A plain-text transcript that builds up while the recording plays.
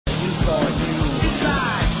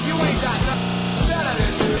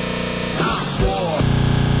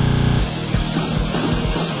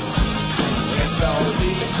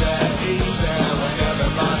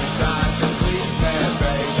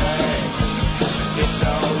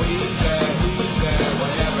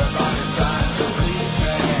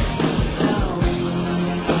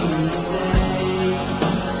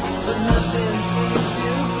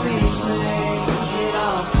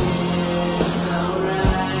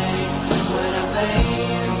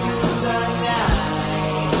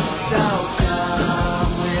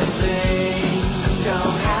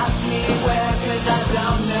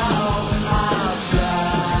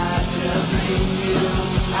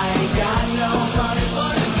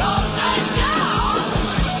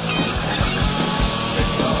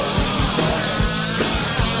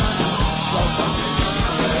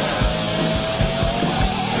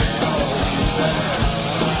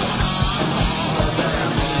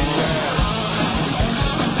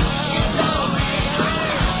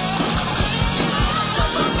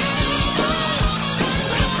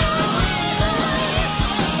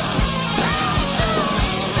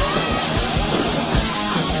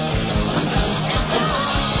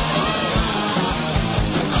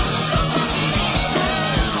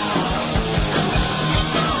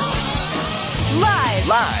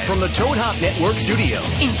the Toad Hop Network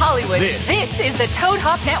studios. In Hollywood, This is the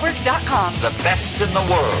ToadHopNetwork.com. The best in the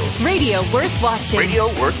world. Radio worth watching. Radio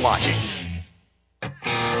worth watching.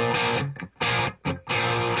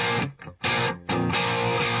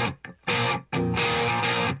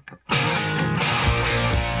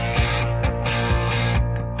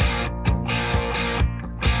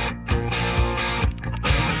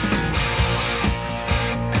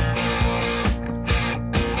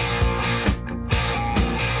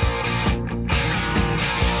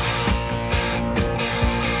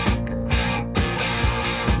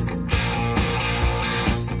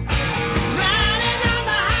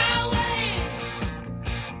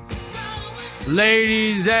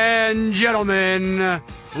 Ladies and gentlemen,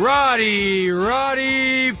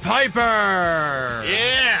 Roddy Piper.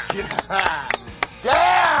 Yeah.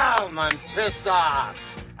 Damn, I'm pissed off.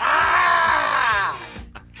 Ah!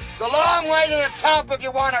 It's a long way to the top if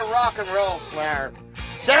you want to rock and roll, Flair.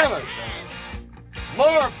 Damn it, man.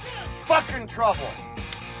 More fucking trouble.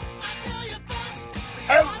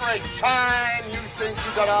 Every time you think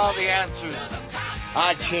you got all the answers,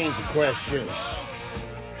 I change the questions.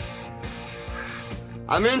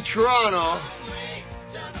 I'm in Toronto,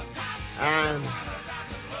 and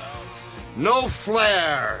no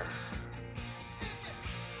Flair.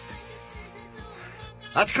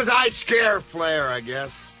 That's because I scare Flair, I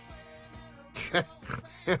guess. I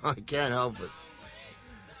can't help it.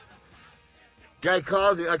 Guy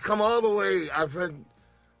called me. I come all the way. I've had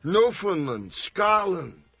Newfoundland,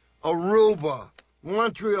 Scotland, Aruba,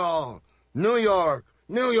 Montreal, New York.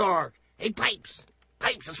 Hey, Pipes,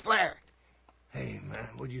 it's Flair. Hey, man,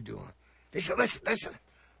 what are you doing? Listen.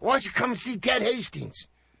 Why don't you come and see Ted Hastings?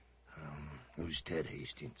 Who's Ted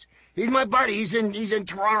Hastings? He's my buddy. He's in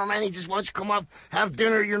Toronto, man. He just wants to come up, have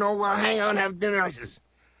dinner, hang out, have dinner. I says,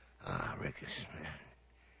 Rickus, man,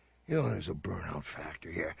 there's a burnout factor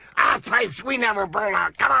here. Pipes, we never burn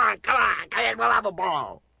out. Come on, we'll have a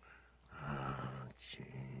ball.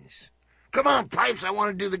 Jeez. Come on, Pipes, I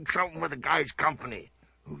want to do something with the guy's company.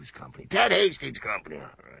 Whose company? Ted Hastings' company. All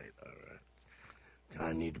right.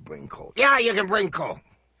 I need to bring coal. Yeah, you can bring coal.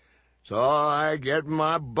 So I get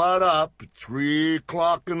my butt up at 3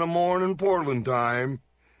 o'clock in the morning, Portland time,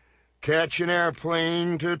 catch an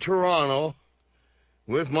airplane to Toronto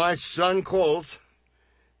with my son Colt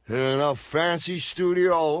in a fancy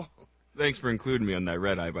studio. Thanks for including me on that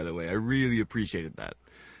red eye, by the way. I really appreciated that.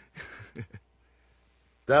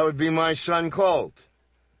 That would be my son Colt.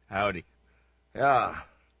 Howdy. Yeah.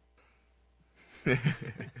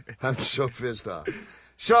 I'm so pissed off.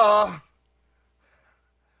 So,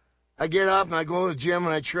 I get up and I go to the gym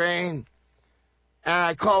and I train, and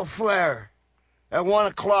I call Flair at 1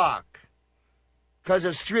 o'clock, because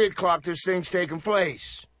it's 3 o'clock this thing's taking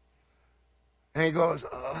place. And he goes,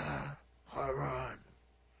 hi, Rod.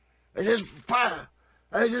 I says,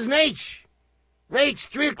 Nate,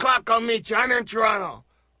 3 o'clock I'll meet you. I'm in Toronto.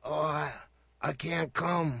 Oh, I can't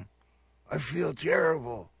come. I feel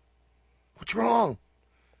terrible. What's wrong?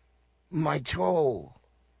 My toe.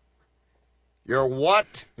 Your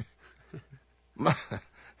what?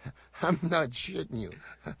 I'm not shitting you.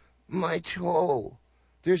 My toe.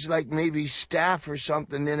 There's like maybe staph or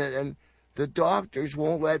something in it, and the doctors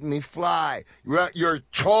won't let me fly. Your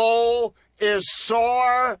toe is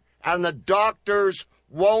sore, and the doctors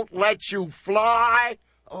won't let you fly?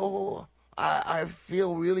 Oh, I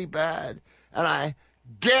feel really bad. And I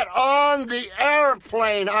get on the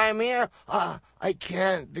airplane. I'm here. I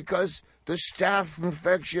can't, because the staph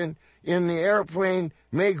infection in the airplane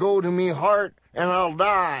may go to me heart and I'll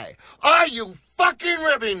die. Are you fucking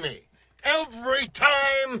ribbing me? Every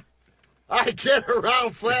time I get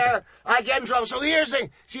around Flair, I get in trouble. So here's the thing.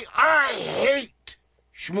 See, I hate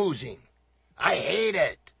schmoozing. I hate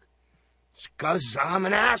it. It's because I'm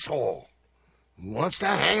an asshole who wants to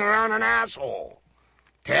hang around an asshole.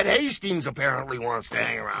 Ted Hastings apparently wants to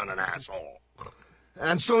hang around an asshole.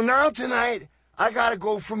 And so now tonight, I gotta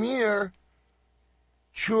go from here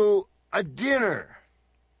to a dinner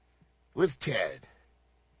with Ted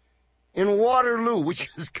in Waterloo, which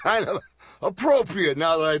is kind of appropriate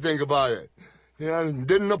now that I think about it.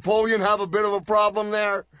 Didn't Napoleon have a bit of a problem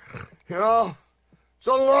there? It's a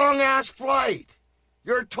long-ass flight.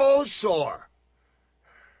 Your toe's sore.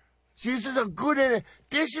 See, this is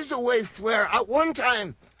the way Flair. One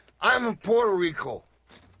time, I'm in Puerto Rico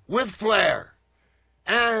with Flair.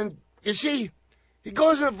 And, you see, he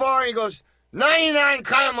goes in the bar and he goes, 99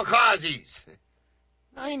 kamikazes.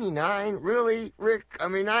 99? Really, Rick?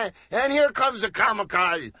 And here comes the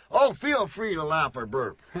kamikaze. Oh, feel free to laugh or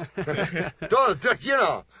burp. 99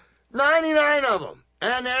 of them.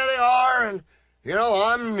 And there they are, and,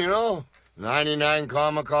 I'm, 99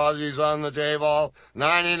 kamikazes on the table.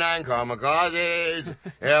 99 kamikazes.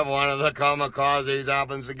 If one of the kamikazes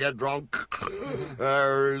happens to get drunk,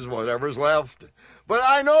 there's whatever's left. But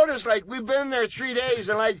I noticed, like, we've been there 3 days,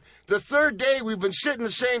 and, like, the third day we've been sitting in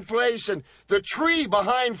the same place, and the tree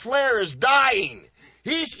behind Flair is dying.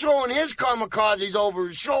 He's throwing his kamikazes over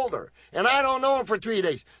his shoulder, and I don't know him for 3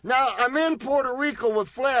 days. Now, I'm in Puerto Rico with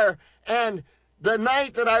Flair, and the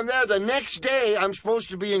night that I'm there, the next day, I'm supposed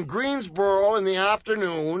to be in Greensboro in the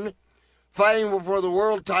afternoon, fighting for the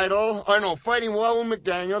world title. Fighting Raul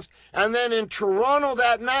McDaniels. And then in Toronto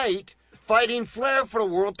that night, fighting Flair for the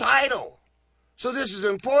world title. So this is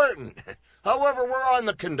important. However, we're on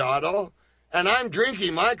the Condado, and I'm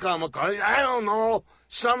drinking my kamikaze. I don't know.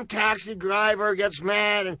 Some taxi driver gets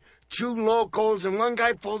mad, and two locals, and one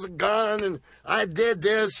guy pulls a gun, and I did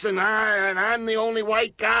this, and I'm the only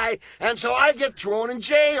white guy, and so I get thrown in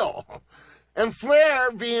jail. And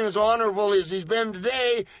Flair, being as honorable as he's been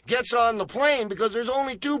today, gets on the plane, because there's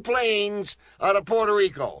only 2 planes out of Puerto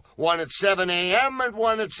Rico, one at 7 a.m. and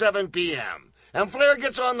one at 7 p.m. And Flair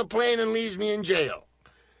gets on the plane and leaves me in jail.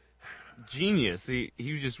 Genius. He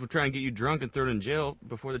was just trying to get you drunk and thrown in jail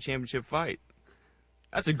before the championship fight.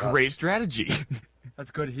 That's a great strategy. That's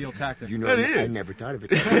a good heel tactic. You know, That is. I never thought of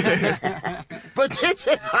it. But this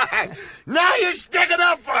is hard. Now you're sticking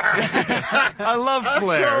up for her. I love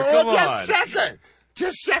Flair. Well, Come on.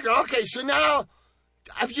 Just a second. Okay, so now,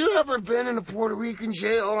 have you ever been in a Puerto Rican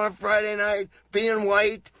jail on a Friday night, being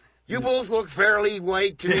white? You both look fairly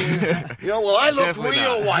white to me. Well, I look Definitely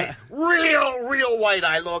real not. white. Real white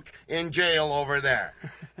I look in jail over there.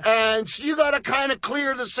 And so you got to kind of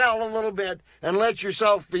clear the cell a little bit and let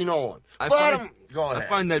yourself be known. Go I ahead.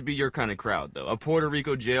 find that'd be your kind of crowd, though. A Puerto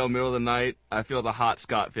Rico jail, middle of the night, I feel the hot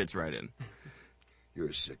Scott fits right in. You're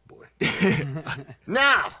a sick boy.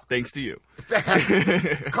 Now, Thanks to you.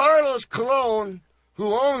 Carlos Colon,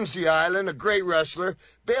 who owns the island, a great wrestler,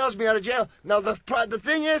 bails me out of jail. Now, the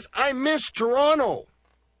thing is, I miss Toronto.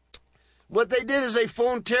 What they did is they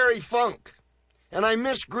phoned Terry Funk, and I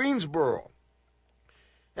missed Greensboro.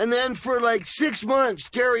 And then for like 6 months,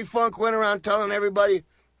 Terry Funk went around telling everybody,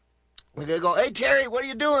 they go, "Hey, Terry, what are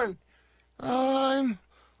you doing?" I'm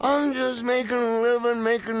just making a living,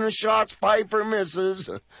 making the shots Piper misses.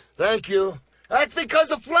 Thank you. That's because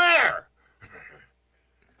of Flair.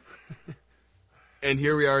 And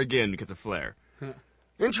here we are again because of Flair.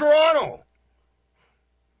 In Toronto.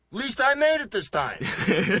 At least I made it this time.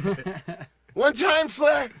 One time,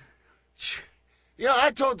 Flair,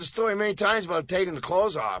 I told the story many times about taking the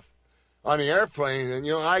clothes off on the airplane, and,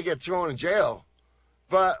 I get thrown in jail.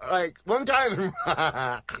 But, like, one time in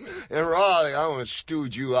Raleigh, I want to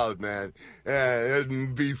stooge you out, man.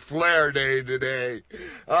 It'd be Flair Day today.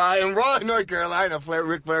 In Raleigh, North Carolina,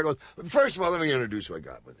 Ric Flair goes, first of all, let me introduce who I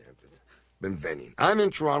got with him. Been venting. I'm in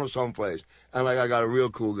Toronto someplace, and, like, I got a real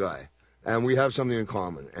cool guy. And we have something in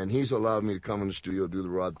common. And he's allowed me to come in the studio, do the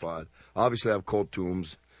Rod Pod. Obviously, I have Colt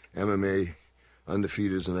Toombs, MMA,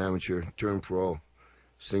 undefeated as an amateur, turned pro,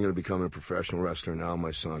 thinking of becoming a professional wrestler now,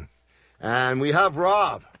 my son. And we have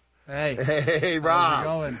Rob. Hey, Rob. how's it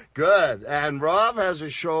going? Good. And Rob has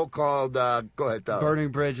a show called, go ahead, tell Burning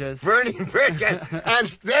Bridges. Burning Bridges. And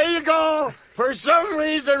there you go. For some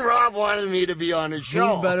reason, Rob wanted me to be on his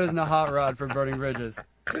show. Who's better than the Hot Rod for Burning Bridges?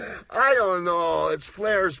 I don't know. It's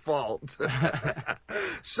Flair's fault.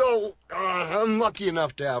 So, I'm lucky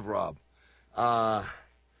enough to have Rob.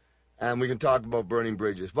 And we can talk about Burning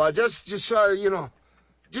Bridges. But just so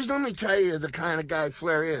just let me tell you the kind of guy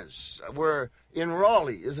Flair is. We're in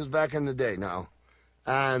Raleigh. This is back in the day now.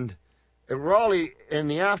 And at Raleigh, in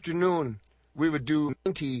the afternoon, we would do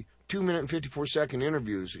 90 2-minute and 54-second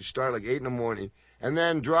interviews. We start like 8 in the morning. And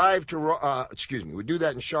then drive to, we do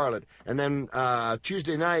that in Charlotte. And then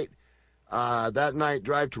Tuesday night, that night,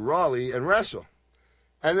 drive to Raleigh and wrestle.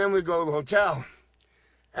 And then we go to the hotel.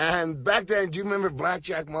 And back then, do you remember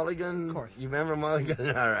Blackjack Mulligan? Of course. You remember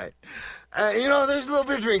Mulligan? All right. There's a little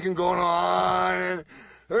bit of drinking going on. And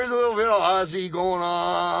there's a little bit of Aussie going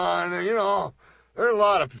on. And, there's a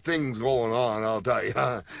lot of things going on, I'll tell you.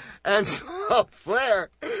 And so Flair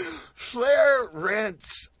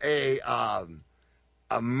rents a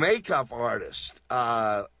makeup artist.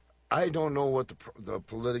 I don't know what the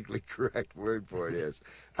politically correct word for it is.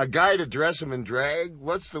 A guy to dress him in drag?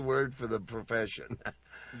 What's the word for the profession?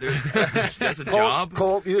 That's a job?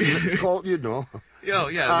 Colt, you know. Yo,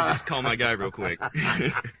 yeah, let me just call my guy real quick.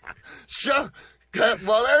 So,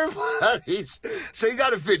 well, everybody's... So you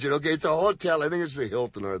got a fidget, okay? It's a hotel. I think it's the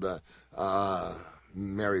Hilton or the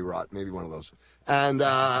Marriott, maybe one of those. And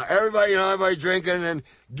everybody drinking and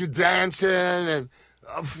dancing and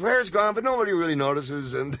Flair's gone, but nobody really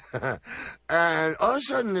notices. And and all of a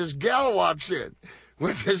sudden, this gal walks in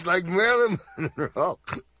with this, like, Marilyn Monroe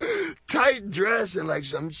tight dress and, like,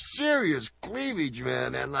 some serious cleavage,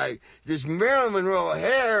 man. And, like, this Marilyn Monroe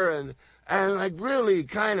hair and like, really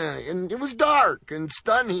kind of, and it was dark and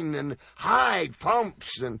stunning and high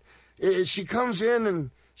pumps. And she comes in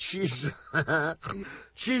and she's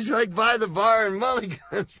like by the bar, and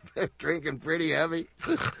Mulligan's drinking pretty heavy.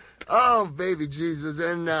 Oh, baby Jesus.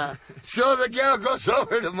 And so the gal goes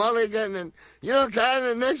over to Mulligan, and, kind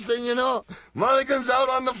of next thing you know, Mulligan's out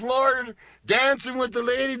on the floor dancing with the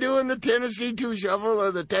lady doing the Tennessee two-shuffle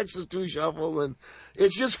or the Texas two-shuffle, and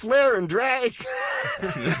it's just Flair and drag.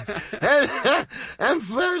 and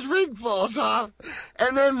Flair's wig falls off.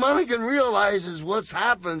 And then Mulligan realizes what's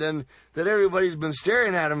happened and that everybody's been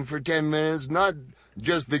staring at him for 10 minutes, not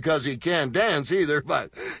just because he can't dance either,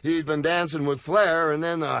 but he's been dancing with Flair, and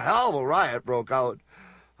then a hell of a riot broke out.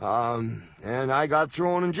 And I got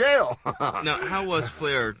thrown in jail. Now, how was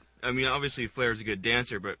Flair? I mean, obviously Flair's a good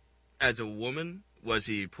dancer, but as a woman, was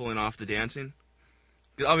he pulling off the dancing?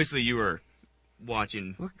 'Cause obviously you were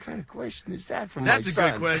watching. What kind of question is that from That's my a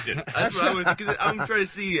son? good question. That's what I was. Cause I'm trying to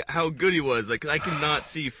see how good he was. Like, I cannot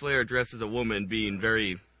see Flair dressed as a woman being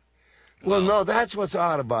very. Well, no, that's what's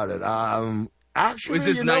odd about it. Actually, Was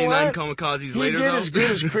this you know 99 what? Kamikazes He later, did though? as good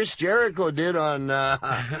as Chris Jericho did on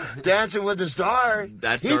Dancing with the Stars.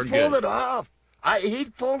 That's he darn pulled good. it off. He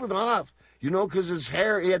pulled it off. Because his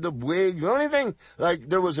hair, he had the wig. The only thing, like,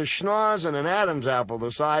 there was a schnoz and an Adam's apple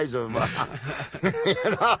the size of,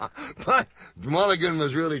 But Mulligan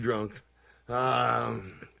was really drunk. In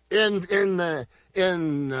the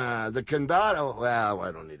Condado, well,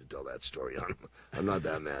 I don't need to tell that story. I'm not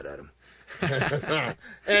that mad at him.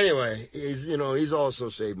 Anyway, he's also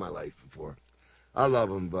saved my life before. I love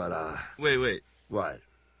him, but Wait. what?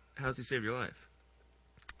 How's he saved your life?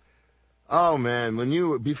 Oh man,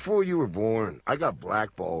 before you were born, I got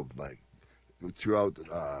blackballed throughout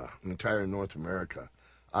entire North America.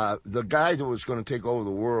 The guy that was going to take over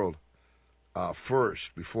the world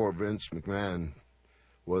first, before Vince McMahon,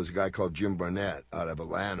 was a guy called Jim Barnett out of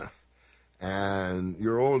Atlanta, and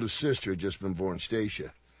your oldest sister had just been born,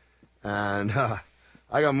 Stacia. And I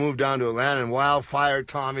got moved down to Atlanta, and Wildfire,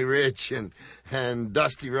 Tommy Rich, and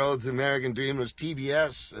Dusty Rhodes, The American Dream was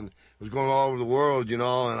TBS, and it was going all over the world,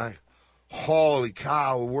 and holy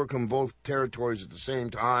cow, we're working both territories at the same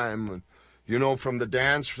time. And, from the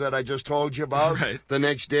dance that I just told you about, right. The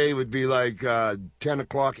next day would be like 10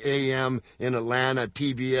 o'clock a.m. in Atlanta,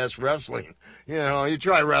 TBS wrestling. You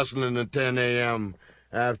try wrestling at 10 a.m.,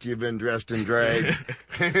 after you've been dressed in drag,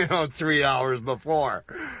 3 hours before.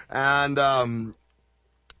 And, but,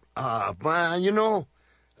 I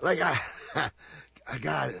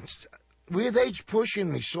got it. With age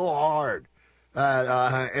pushing me so hard.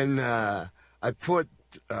 And I put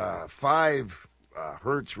 5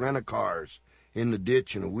 Hertz rent-a-cars in the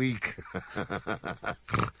ditch in a week.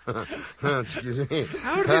 Excuse me.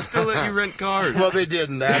 How did they still let you rent cars? Well, they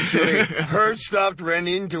didn't, actually. Hertz stopped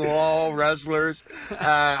renting to all wrestlers.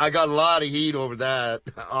 I got a lot of heat over that.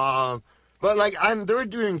 But, they're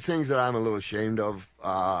doing things that I'm a little ashamed of.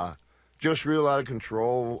 Just real out of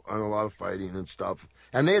control and a lot of fighting and stuff.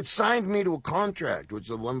 And they had signed me to a contract, which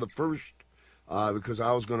was one of the first, because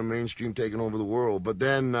I was going to mainstream taking over the world. But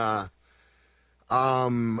then a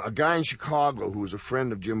guy in Chicago who was a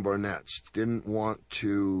friend of Jim Barnett's didn't want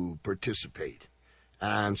to participate.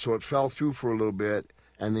 And so it fell through for a little bit,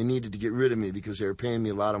 and they needed to get rid of me because they were paying me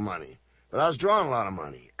a lot of money. But I was drawing a lot of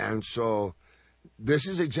money. And so this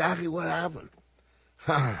is exactly what happened.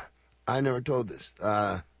 I never told this.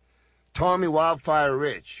 Tommy Wildfire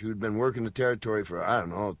Rich, who'd been working the territory for,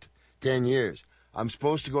 10 years. I'm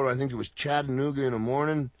supposed to go to, I think it was Chattanooga in the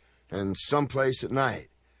morning and someplace at night.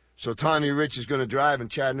 So Tommy Rich is going to drive,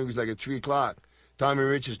 and Chattanooga's like at 3 o'clock. Tommy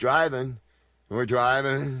Rich is driving, and we're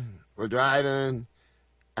driving,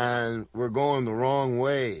 and we're going the wrong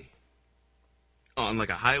way. On like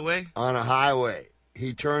a highway? On a highway.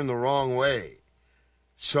 He turned the wrong way.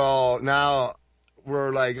 So now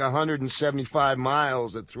we're like 175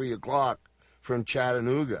 miles at 3 o'clock from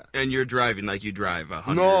Chattanooga. And you're driving like you drive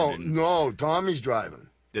 100. No, Tommy's driving.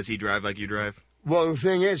 Does he drive like you drive? Well, the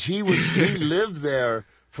thing is, he lived there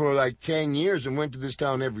for like 10 years and went to this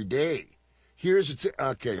town every day. Here's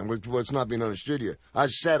okay, what's not being understood here. I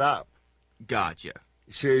was set up. Gotcha.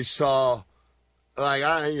 See, so, like,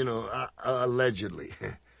 allegedly.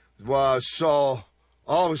 Well, so,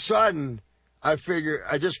 all of a sudden, I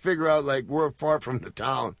just figure out, like, we're far from the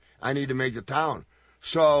town. I need to make the town.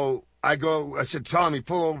 So, I said, Tommy,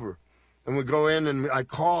 pull over. And we go in, and I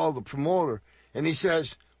call the promoter. And he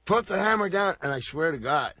says, put the hammer down, and I swear to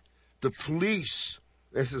God, the police,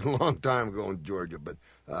 this is a long time ago in Georgia, but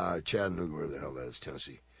Chattanooga, where the hell that is,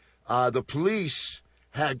 Tennessee. The police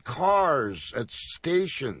had cars at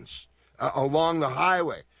stations along the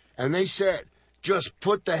highway, and they said, just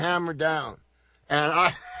put the hammer down.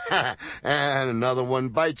 And and another one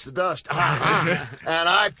bites the dust. And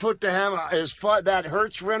I put the hammer, as far that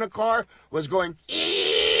Hertz rent-a-car was going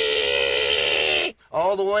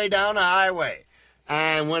all the way down the highway.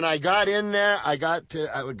 And when I got in there, I got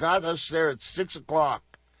us there at 6 o'clock.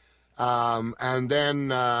 And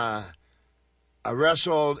then I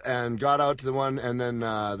wrestled and got out to the one, and then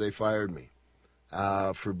they fired me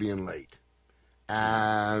for being late.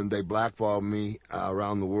 And they blackballed me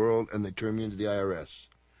around the world, and they turned me into the IRS.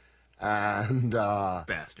 And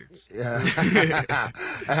Bastards. Yeah.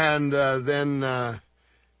 And then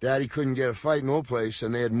Daddy couldn't get a fight no place,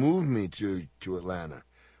 and they had moved me to Atlanta.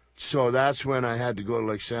 So that's when I had to go to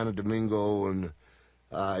like Santo Domingo and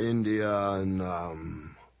India and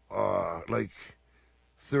like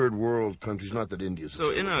third world countries. Not that India's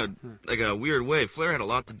so in a weird way, Flair had a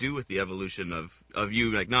lot to do with the evolution of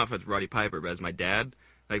you, like not with Roddy Piper, but as my dad,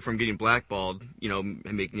 like from getting blackballed, you know,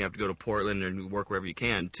 and making you have to go to Portland and work wherever you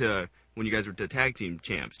can, to when you guys were the tag team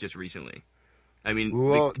champs just recently. I mean,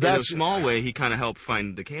 well, in a small way, he kind of helped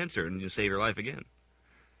find the cancer and save your life again.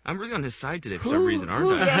 I'm really on his side today for some reason,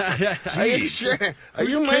 aren't I? Are you sure? Are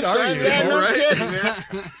you my kid are son? you? Yeah, no Right? kidding, man.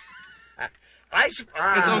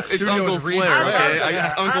 It's Uncle Flair, I okay?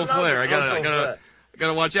 love Uncle Flair. I Uncle Flair.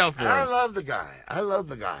 gotta watch out for I him. love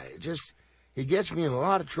the guy. Just, he gets me in a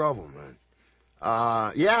lot of trouble, man.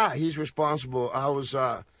 Yeah, he's responsible. I was,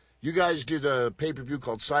 you guys did a pay-per-view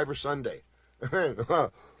called Cyber Sunday.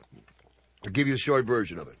 I'll give you a short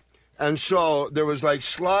version of it. And so there was like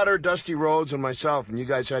Slaughter, Dusty Rhodes, and myself, and you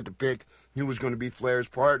guys had to pick who was going to be Flair's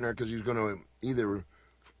partner because he was going to either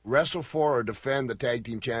wrestle for or defend the tag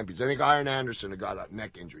team champions. I think Iron Anderson had got a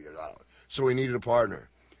neck injury, so he needed a partner.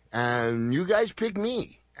 And you guys picked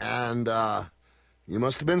me. And you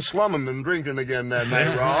must have been slumming and drinking again that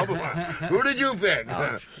night, Rob. Who did you pick?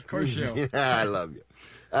 Of course you. Yeah, I love you.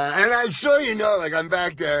 And I saw, you know, like I'm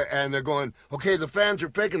back there and they're going, okay, the fans are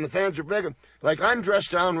picking. Like I'm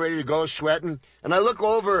dressed down, ready to go, sweating. And I look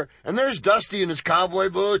over and there's Dusty in his cowboy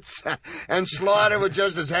boots and Slaughter with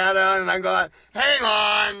just his hat on. And I'm going, hang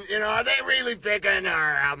on, you know, are they really picking or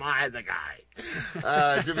am I the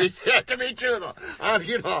guy? To be truthful,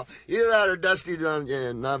 you know, either that or Dusty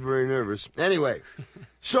not very nervous. Anyway,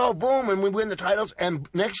 so boom, and we win the titles. And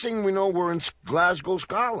next thing we know, we're in Glasgow,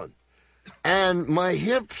 Scotland. And my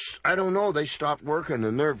hips, I don't know, they stopped working,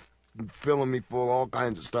 and they're filling me full of all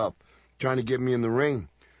kinds of stuff, trying to get me in the ring.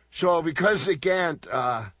 So because they can't,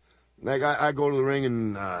 like I go to the ring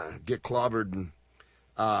and get clobbered, and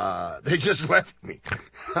they just left me.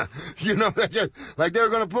 You know, they were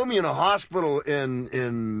going to put me in a hospital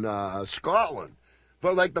in Scotland.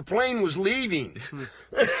 But, like, the plane was leaving.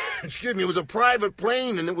 Excuse me, it was a private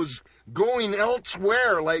plane, and it was going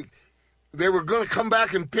elsewhere, like... They were going to come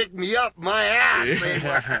back and pick me up, my ass, they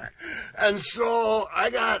were. And so I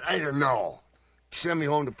don't know, send me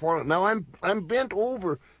home to Portland. Now I'm bent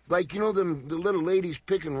over, like, you know, the little ladies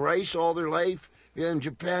picking rice all their life in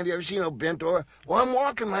Japan. Have you ever seen how bent over? Well, I'm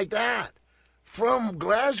walking like that. From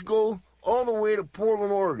Glasgow all the way to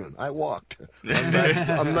Portland, Oregon. I walked. I'm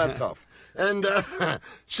that tough. And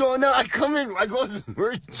so now I come in, I go to the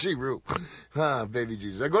emergency room. Baby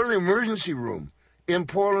Jesus. I go to the emergency room in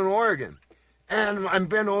Portland, Oregon. And I'm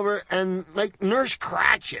bent over, and, like, Nurse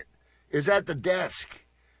Cratchit is at the desk.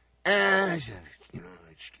 And I said, you know,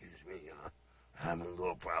 excuse me, I'm having a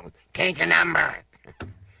little problem. Take a number.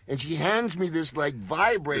 And she hands me this, like,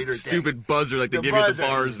 vibrator thing. Stupid buzzer like they give you at the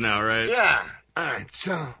bars now, right? Yeah. All right,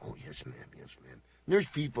 so, oh, yes, ma'am. There's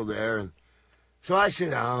people there. And so I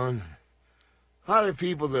sit down. Other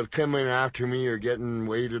people that come in after me are getting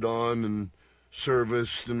waited on and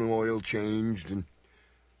serviced and oil changed, and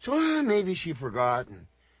so maybe she forgot. And,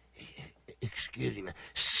 excuse me,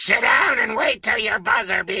 sit down and wait till your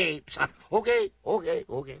buzzer beeps. Okay.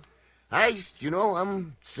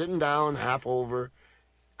 I'm sitting down, half over.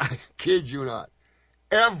 I kid you not.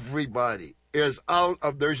 Everybody is out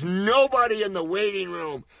of. There's nobody in the waiting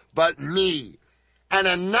room but me. And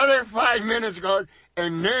another 5 minutes goes.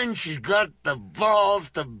 And then she's got the balls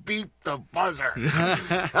to beep the buzzer.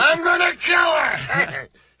 I'm going to kill her.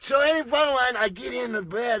 So any bottom line, I get into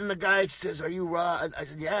bed, and the guy says, are you Rod? I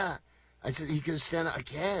said, yeah. I said, he can stand up. I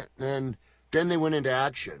can't. And then they went into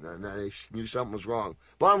action, and I knew something was wrong.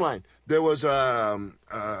 Bottom line, there was a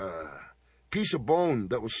piece of bone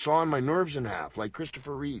that was sawing my nerves in half, like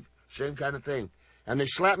Christopher Reeve. Same kind of thing. And they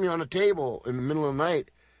slapped me on the table in the middle of the night.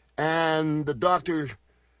 and the doctor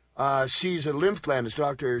sees a lymph gland. His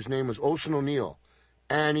doctor's name was Olson O'Neill.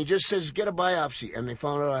 And he just says, get a biopsy. And they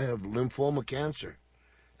found out I have lymphoma cancer.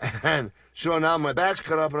 And so now my back's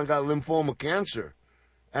cut up and I got lymphoma cancer.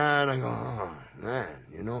 And I go, oh, man,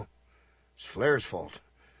 it's Flair's fault.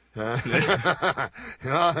 Yeah,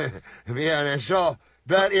 and so,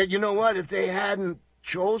 but you know what? If they hadn't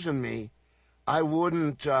chosen me, I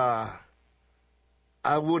wouldn't have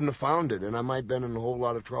found it, and I might have been in a whole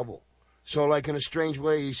lot of trouble. So, like, in a strange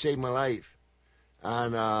way, he saved my life.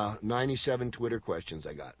 And 97 Twitter questions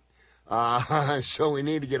I got. So we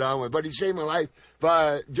need to get on with it. But he saved my life.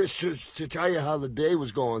 But just to tell you how the day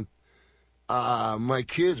was going, my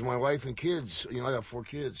kids, my wife and kids, I got 4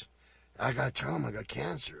 kids. I got to tell them I got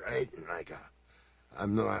cancer, right?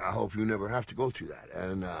 And I hope you never have to go through that.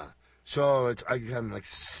 And so I got like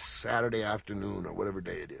Saturday afternoon or whatever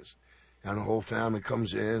day it is. And the whole family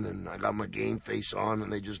comes in, and I got my game face on,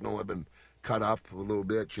 and they just know I've been cut up a little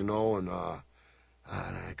bit, and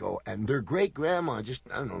I go, and their great-grandma just,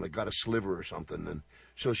 I don't know, they got a sliver or something. And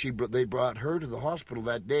so they brought her to the hospital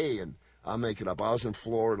that day, and I'll make it up. I was on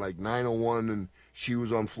floor like 901, and she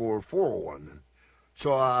was on floor 401. And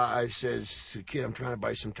so I says to the kid, I'm trying to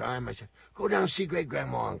buy some time. I said, go down and see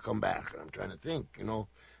great-grandma and come back. And I'm trying to think,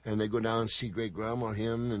 And they go down and see great-grandma,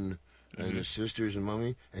 him, and his sisters and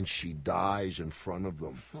mommy, and she dies in front of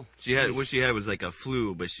them. What she had was like a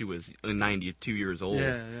flu, but she was 92 years old,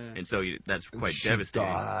 and so that's quite devastating.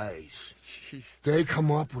 She dies. Jeez. They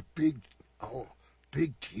come up with big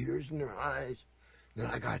tears in their eyes. Then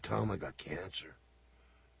I got to tell them I got cancer.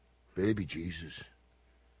 Baby Jesus.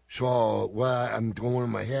 So, I'm going in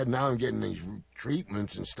my head now. I'm getting these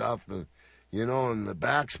treatments and stuff, and and the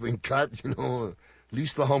back's been cut. At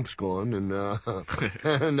least the hump's gone, and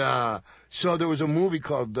so there was a movie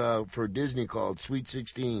called for Disney called Sweet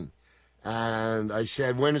 16, and I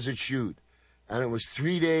said, when does it shoot? And it was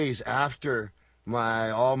 3 days after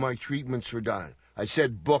all my treatments were done. I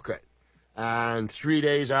said, book it, and 3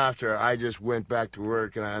 days after, I just went back to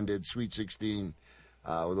work and I did Sweet 16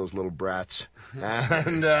 with those little brats,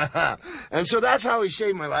 and so that's how he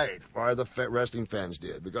saved my life, or the wrestling fans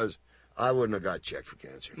did, because I wouldn't have got checked for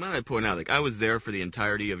cancer. Might I point out, I was there for the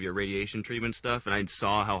entirety of your radiation treatment stuff, and I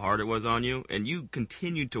saw how hard it was on you, and you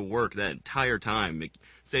continued to work that entire time.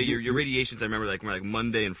 Say your radiations, I remember, were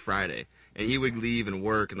Monday and Friday, and he would leave and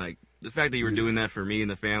work, and the fact that you were doing that for me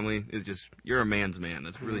and the family is just, you're a man's man.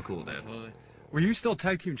 That's really cool, Dad. Absolutely. Were you still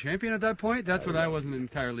tag team champion at that point? That's what I wasn't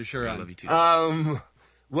entirely sure on. I love you too.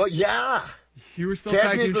 Well, yeah. You were still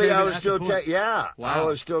tag team champion. Technically, I was still Wow. I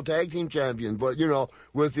was still tag team champion, but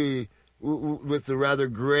with the rather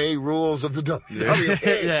gray rules of the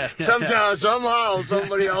WWA. Yeah. Somehow,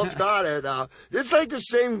 somebody else got it. It's like the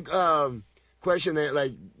same question that,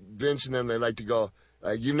 like, Vince and them, they like to go,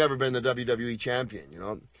 you've never been the WWE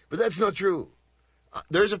champion, But that's not true.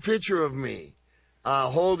 There's a picture of me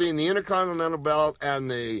holding the Intercontinental belt and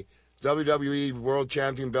the WWE World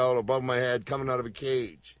Champion belt above my head coming out of a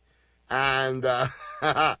cage. And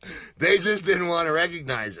they just didn't want to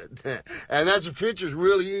recognize it. And that's a picture's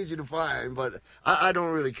really easy to find, but I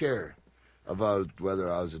don't really care about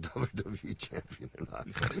whether I was a WWE champion or not.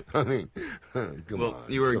 I mean, come on.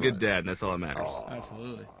 You were a good dad, and that's all that matters. Oh,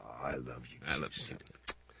 absolutely. I love you. I love you too.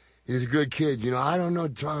 He's a good kid. I don't know,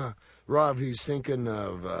 Rob, he's thinking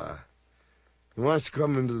of, he wants to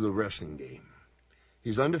come into the wrestling game.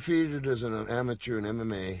 He's undefeated as an amateur in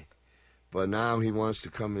MMA. But now he wants to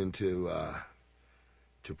come into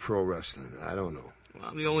to pro wrestling. I don't know. Well,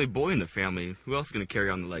 I'm the only boy in the family. Who else is going to carry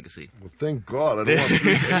on the legacy? Well, thank God. I don't want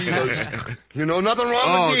 3 divas. Nothing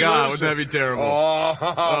wrong with divas. Oh, God, would that be terrible?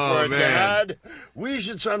 For a man. dad. We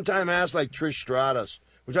should sometime ask, like, Trish Stratus,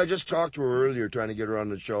 which I just talked to her earlier, trying to get her on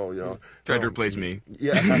the show, Tried to replace me.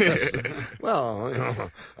 Yeah. Well, would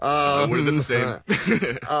have been the same.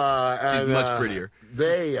 She's much prettier.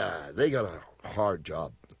 They got a hard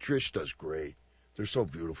job. Trish does great. They're so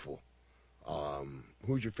beautiful.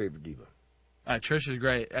 Who's your favorite diva? Trish is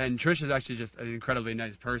great, and Trish is actually just an incredibly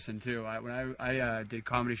nice person too. When I did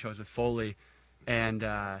comedy shows with Foley, and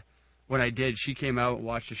when I did, she came out and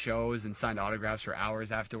watched the shows and signed autographs for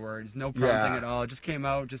hours afterwards. No prompting at all. Just came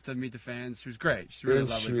out just to meet the fans. She was great. She's a really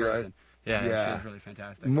lovely person. Yeah, she's really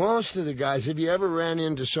fantastic. Most of the guys, have you ever ran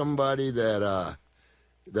into somebody that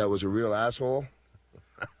was a real asshole?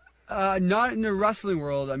 Not in the wrestling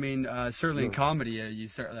world. I mean, certainly in comedy, you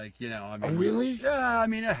start I mean. Oh, really? Yeah, I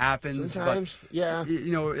mean, it happens. Sometimes, but, yeah.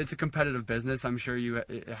 It's a competitive business. I'm sure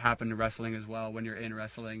it happened in wrestling as well. When you're in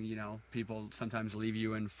wrestling, people sometimes leave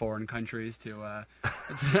you in foreign countries to.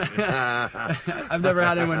 I've never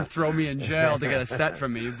had anyone throw me in jail to get a set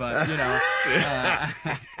from me, but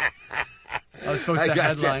I was supposed to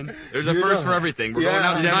headline. There's a first for everything. We're going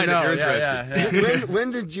out tonight if you're interested. Yeah.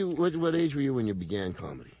 When did you? What age were you when you began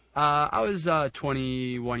comedy? I was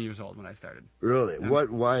 21 years old when I started. Really? Yeah.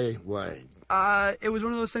 What? Why? It was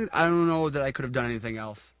one of those things. I don't know that I could have done anything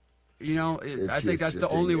else. I think that's the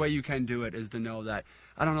only way you can do it is to know that.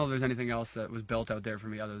 I don't know if there's anything else that was built out there for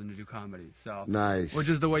me other than to do comedy. So nice. Which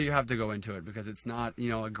is the way you have to go into it because it's not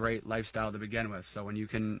a great lifestyle to begin with. So when you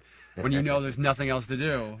know there's nothing else to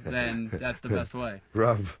do, then that's the best way.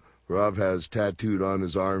 Rob has tattooed on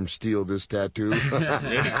his arm, steal this tattoo.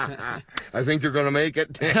 I think they're going to make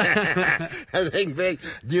it. I think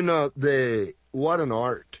what an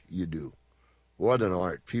art you do. What an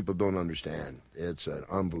art. People don't understand. It's an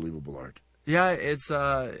unbelievable art. Yeah,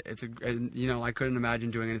 I couldn't imagine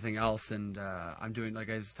doing anything else, and I'm doing, like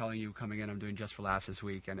I was telling you coming in, I'm doing Just for Laughs this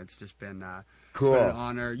week, and it's just been cool. It's been an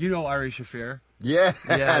honor. You know Ari Shafir? Yeah,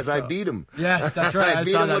 so, I beat him. Yes, that's right. I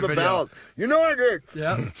beat him with a belt. You know I did.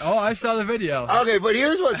 Yeah. Oh, I saw the video. Okay, but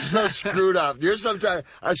here's what's so screwed up. Here's sometimes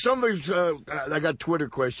I got Twitter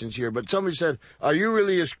questions here, but somebody said, "Are you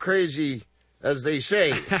really as crazy as they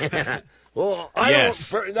say?" Well, yes,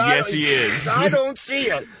 he is. I don't see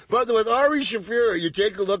it. But with Ari Shafir, you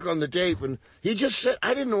take a look on the tape, and he just said,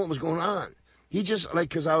 I didn't know what was going on. He just,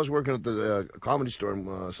 because I was working at the Comedy Store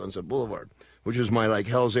on Sunset Boulevard, which was my,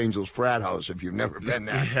 Hell's Angels frat house, if you've never been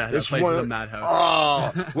there. Yeah, that place is a madhouse.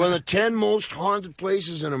 Oh, one of the 10 most haunted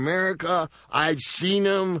places in America. I've seen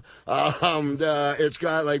them. It's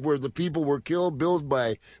got, where the people were killed, built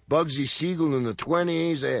by Bugsy Siegel in the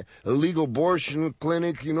 20s, a illegal abortion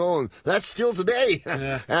clinic, and that's still today.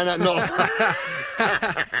 Yeah. And, no.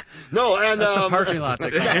 No, and... That's the parking lot.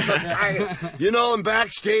 And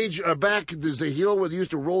backstage, there's a hill where they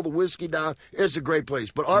used to roll the whiskey down. It's a great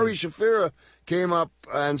place. But Ari Shafira came up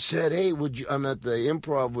and said, hey, I'm at the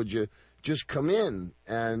Improv, would you just come in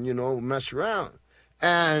and, mess around?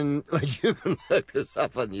 And, you can look this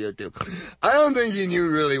up on YouTube. I don't think he knew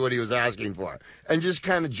really what he was asking for. And just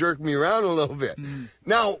kind of jerked me around a little bit.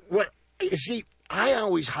 Now, you see, I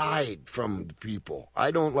always hide from the people. I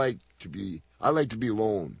like to be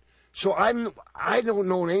alone. So I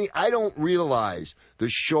don't realize the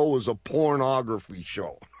show is a pornography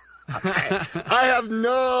show. I have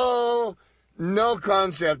no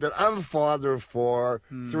concept that I'm a father of 4,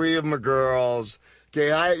 3 of my girls.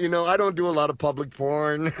 Okay, I don't do a lot of public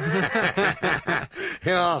porn.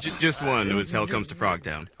 Just one. When Hell Comes to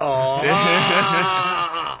Frogtown. Oh,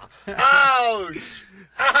 ouch!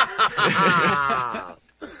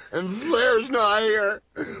 And Flair's not here.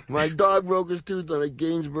 My dog broke his tooth on a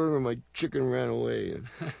Gainsborough, and my chicken ran away.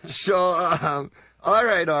 So, all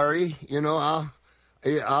right, Ari, you want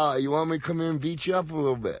me to come in and beat you up a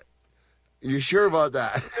little bit? You sure about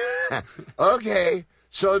that? Okay.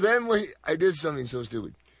 So then I did something so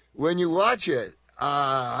stupid. When you watch it,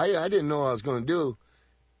 I didn't know what I was going to do.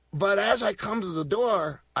 But as I come to the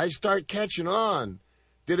door, I start catching on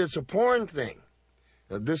that it's a porn thing.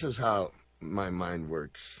 Now, this is how my mind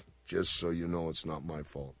works, just so you know it's not my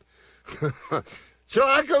fault. So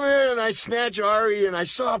I come in and I snatch Ari, and I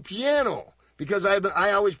saw a piano. Because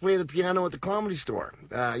I always play the piano at the Comedy Store.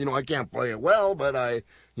 I can't play it well, but I,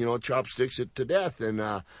 chopsticks it to death.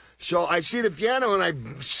 And so I see the piano, and I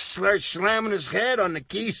start slamming his head on the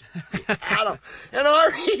keys. And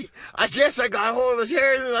Ari, I guess I got hold of his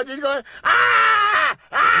hair, and I'm just going, ah!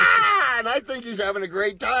 Ah! And I think he's having a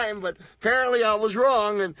great time, but apparently I was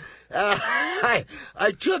wrong. And I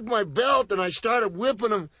took my belt, and I started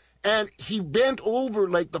whipping him, and he bent over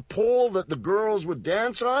like the pole that the girls would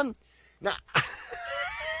dance on. Now,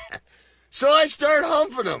 so I start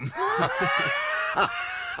humping him.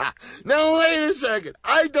 Now, wait a second.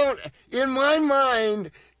 In my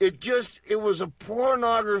mind, it was a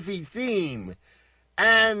pornography theme.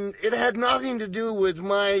 And it had nothing to do with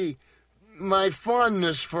my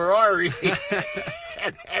fondness for Ari.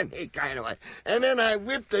 and he kind of went. And then I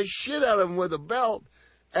whipped the shit out of him with a belt.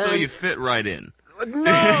 So you fit right in.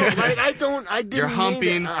 No, I didn't. You're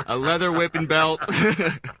humping a leather whipping belt.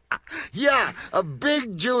 Yeah, a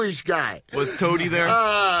big Jewish guy. Was Toady there?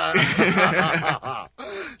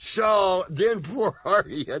 So then poor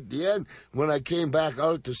Ari, at the end, when I came back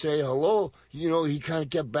out to say hello, he kind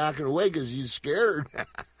of kept backing away because he's scared.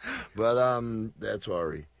 But that's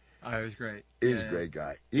Ari. Oh, it was great. He's Yeah, a great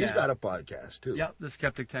guy. He's got a podcast too. Yep, the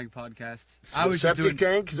Skeptic Tank podcast. Septic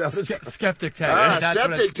Tank? Is that what it's called? Skeptic Tank. Ah, That's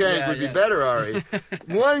what Septic it's- Tank would be better, Ari.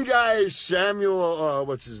 One guy, Samuel,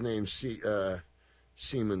 what's his name?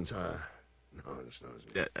 Siemens. No, that's not his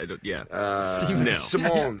name. Yeah, I don't. Yeah. No.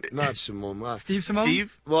 Simone, not Simone. Steve Simone?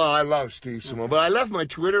 Steve. Well, I love Steve Simone, but I left my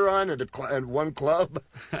Twitter on at one club,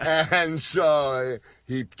 and so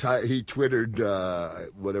he twittered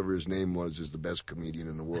whatever his name was is the best comedian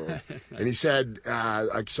in the world, and he said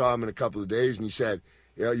I saw him in a couple of days, and he said,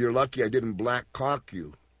 "Yeah, you're lucky I didn't black cock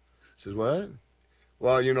you." I says, "What?"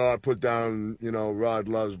 Well, I put down, Rod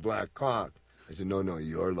loves black cock. I said, no,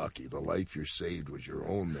 you're lucky. The life you saved was your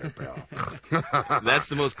own there, pal. That's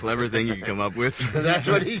the most clever thing you can come up with. That's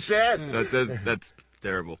what he said. That's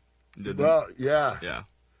terrible. Well, yeah. Yeah.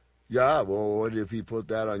 Yeah, well, what if he put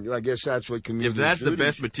that on you? I guess that's what comedians If that's the do.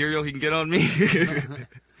 best material he can get on me.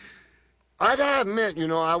 I gotta admit,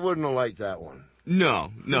 I wouldn't have liked that one.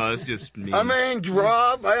 No, it's just me. I mean,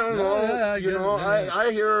 Rob, I don't know. Yeah, I get it,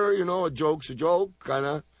 I hear, a joke's a joke, kind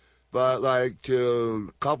of. But, like, to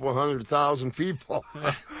a couple of 100,000 people.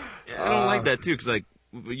 Yeah, I don't like that, too, because,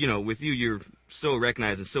 with you, you're so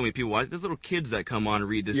recognized and so many people watch. There's little kids that come on and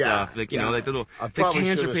read this stuff. Like, like the probably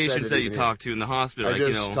cancer should have patients said that it you in talk to in the hospital. I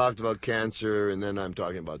just talked about cancer, and then I'm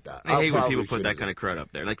talking about that. I hate when people put that kind of crud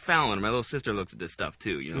up there. Like Fallon, my little sister looks at this stuff,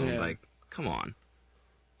 too. Like, come on.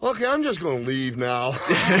 Okay, I'm just going to leave now. All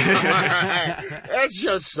right. That's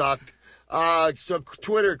just sucked. So,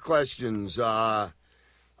 Twitter questions.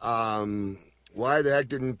 Why the heck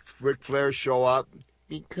didn't Ric Flair show up?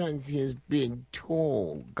 Because his big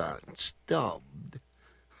toe got stubbed.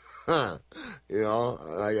 And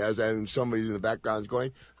somebody in the background is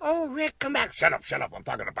going, "Oh, Rick, come back. Shut up, I'm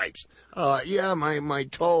talking to pipes." Yeah, my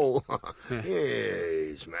toe.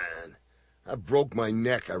 Jeez, man. I broke my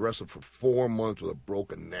neck. I wrestled for 4 months with a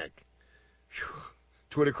broken neck. Whew.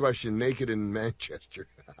 Twitter question, naked in Manchester.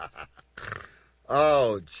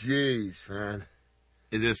 Oh, jeez, man.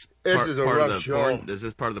 Is this This is a part rough of the show. porn? Is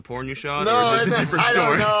this part of the porn you shot? No, or is this a different I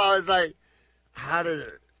story? don't know. It's like, how did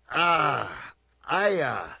it? I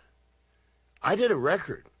did a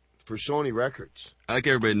record for Sony Records. I like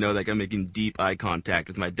everybody to know that I'm making deep eye contact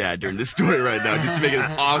with my dad during this story right now, just to make it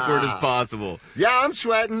as awkward as possible. Yeah, I'm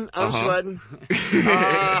sweating. I'm sweating.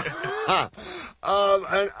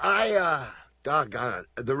 And doggone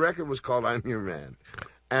it. The record was called "I'm Your Man,"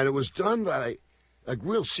 and it was done by,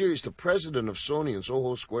 real serious. The president of Sony in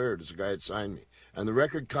Soho Square is the guy that signed me. And the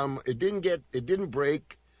record it didn't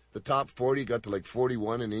break the top 40. It got to like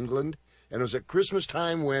 41 in England, and it was at Christmas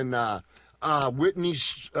time when Whitney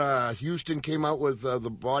Houston came out with the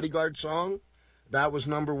Bodyguard song. That was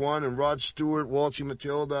number one, and Rod Stewart, Waltzing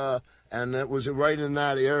Matilda, and it was right in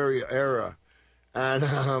that era.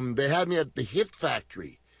 And they had me at the Hit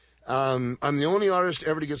Factory. I'm the only artist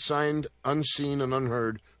ever to get signed, unseen and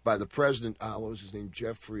unheard, by the president. What was his name?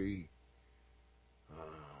 Jeffrey.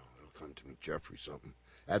 It'll come to me. Jeffrey something.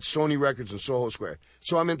 At Sony Records in Soho Square.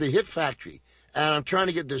 So I'm at the Hit Factory, and I'm trying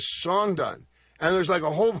to get this song done. And there's like a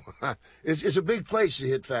whole. It's a big place, the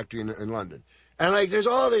Hit Factory in London. And there's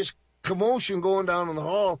all this commotion going down in the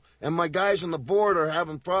hall, and my guys on the board are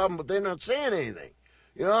having problems, but they're not saying anything.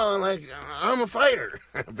 I'm a fighter,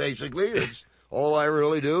 basically. It's all I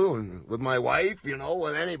really do, and with my wife,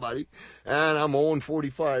 with anybody. And I'm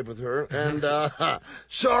 0-45 with her. And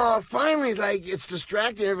so finally, it's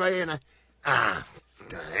distracting everybody, and I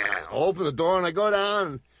open the door, and I go down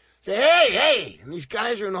and say, hey! And these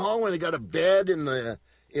guys are in the hallway, they got a bed in the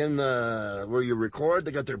where you record.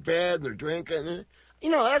 They got their bed, and they're drinking.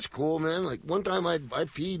 That's cool, man. Like, one time I'd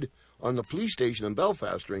feed on the police station in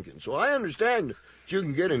Belfast drinking. So I understand that you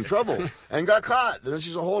can get in trouble and got caught. And this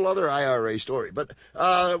is a whole other IRA story. But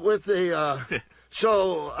with the...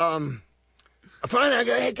 finally I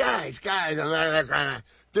go, hey, guys. And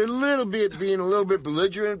they're being a little bit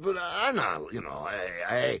belligerent, but I'm not,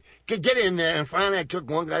 I get in there. And finally I took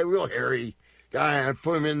one guy, real hairy guy, and I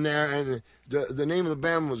put him in there, and the name of the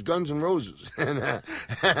band was Guns N' Roses. And,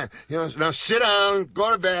 now sit down,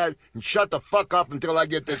 go to bed, and shut the fuck up until I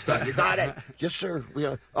get this done. You got it? Yes, sir.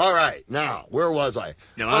 All right, now, where was I?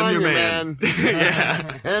 No, I'm your man.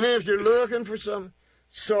 Yeah. And if you're looking for some...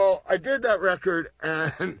 So I did that record,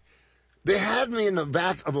 and they had me in the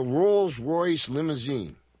back of a Rolls-Royce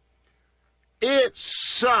limousine. It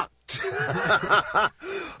sucked. I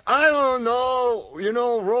don't know.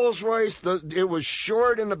 Rolls-Royce, it was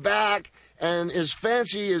short in the back, and as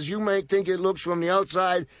fancy as you might think it looks from the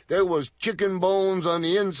outside, there was chicken bones on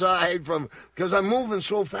the inside because I'm moving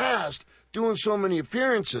so fast, doing so many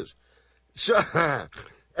appearances. So,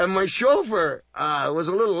 and my chauffeur was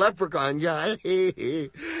a little leprechaun guy.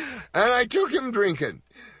 And I took him drinking,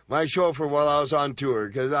 my chauffeur, while I was on tour,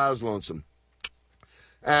 because I was lonesome.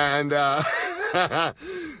 And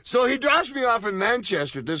so he drops me off in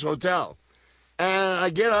Manchester at this hotel. And I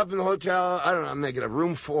get up in the hotel, I don't know, I'm making a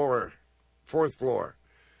room 4, 4th floor.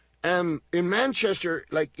 And in Manchester,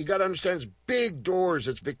 like, you got to understand, it's big doors,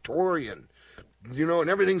 it's Victorian. You know, and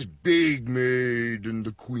everything's big made, and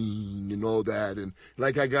the Queen and all that. And,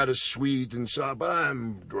 like, I got a suite and stuff, but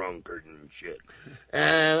I'm drunkard and shit.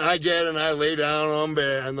 And I get and I lay down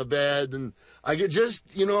on the bed, and I get just,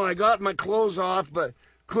 you know, I got my clothes off, but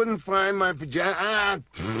couldn't find my pajamas.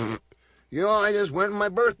 You know, I just went in my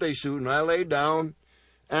birthday suit, and I laid down.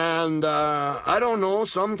 And I don't know,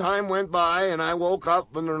 some time went by, and I woke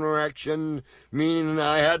up in an erection, meaning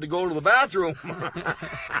I had to go to the bathroom.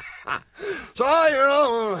 So, you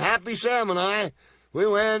know, Happy Sam and I, we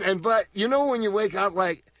went, but, you know, when you wake up,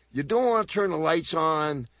 like, you don't want to turn the lights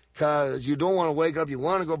on, because you don't want to wake up, you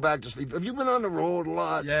want to go back to sleep. Have you been on the road a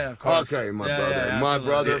lot? Yeah, of course. Okay, my absolutely.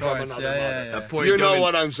 brother Of from course. another Yeah. That point, You know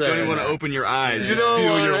what I'm saying. Don't even want to open your eyes. You Just know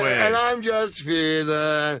feel what? your way. And I'm just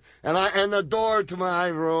feeling, and the door to my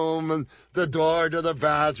room, and the door to the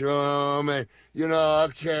bathroom, and you know,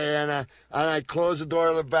 okay, and I close the door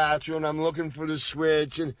to the bathroom, and I'm looking for the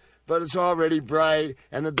switch, but it's already bright,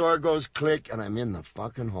 and the door goes click, and I'm in the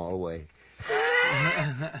fucking hallway.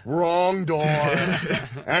 Wrong door.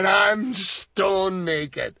 And I'm stone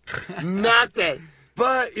naked. Nothing.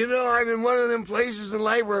 But, you know, I'm in one of them places in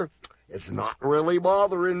life where it's not really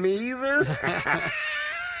bothering me either.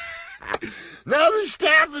 Now the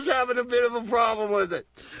staff is having a bit of a problem with it.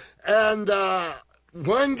 And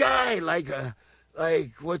one guy, like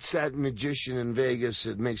what's that magician in Vegas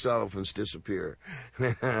that makes elephants disappear?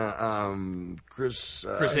 Chris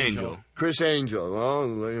Angel. Chris Angel. Well,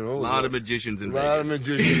 you know, A lot of magicians in a lot of Vegas.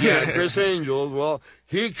 magicians. Yeah, Chris Angel. Well,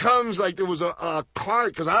 he comes like there was a cart,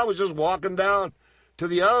 because I was just walking down to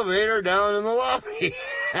the elevator down in the lobby.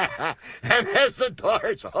 And as the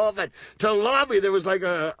doors open to lobby, there was like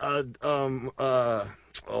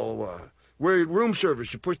where room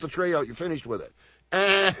service, you push the tray out, you're finished with it.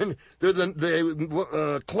 And there's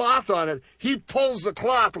the cloth on it. He pulls the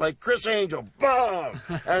cloth like Chris Angel, boom,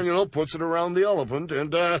 and you know, puts it around the elephant,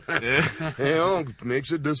 and you know,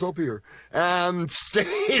 makes it disappear. And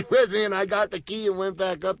stayed with me, and I got the key and went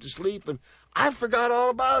back up to sleep, and I forgot all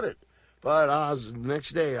about it. But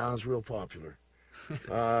next day I was real popular.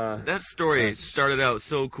 That story started out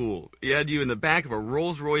so cool. You had you in the back of a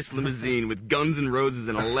Rolls-Royce limousine with Guns N' Roses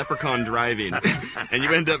and a leprechaun driving, and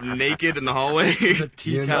you end up naked in the hallway.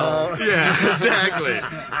 Tea towel. Yeah, exactly.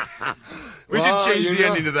 We should change the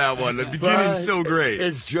ending to that one. The beginning's so great.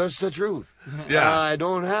 It's just the truth. Yeah. I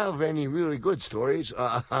don't have any really good stories.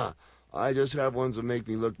 I just have ones that make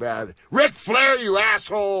me look bad. Ric Flair, you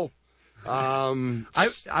asshole!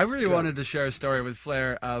 I really wanted to share a story with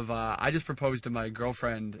Flair of I just proposed to my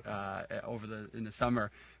girlfriend in the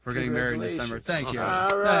summer. We're getting married in December. Thank you.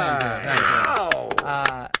 All right. Thank you.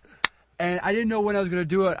 And I didn't know when I was going to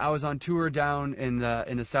do it. I was on tour down in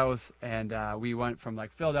the South, and we went from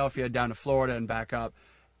like Philadelphia down to Florida and back up.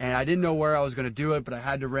 And I didn't know where I was going to do it, but I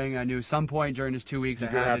had to ring. I knew some point during this 2 weeks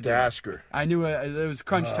You're I going to had have to to do ask her. I knew it was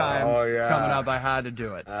crunch time coming up. I had to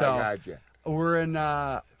do it. So I got you.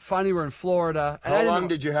 Finally we're in Florida. How long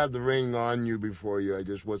did you have the ring on you before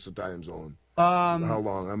what's the time zone? How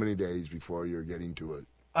long? How many days before you're getting to it?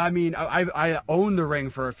 I mean, I owned the ring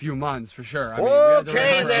for a few months for sure. I mean,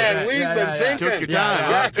 Okay, then. We've been thinking. Took your time.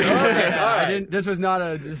 Gotcha. Okay, all right. This was not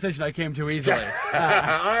a decision I came to easily. All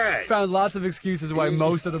right. Found lots of excuses why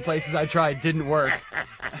most of the places I tried didn't work.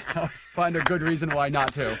 I find a good reason why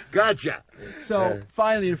not to. Gotcha. So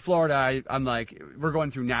finally in Florida, I'm like, we're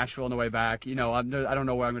going through Nashville on the way back. You know, I don't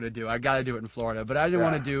know what I'm going to do. I got to do it in Florida, but I didn't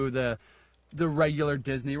want to do the regular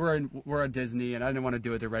Disney. We're a Disney, and I didn't want to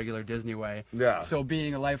do it the regular Disney way. Yeah. So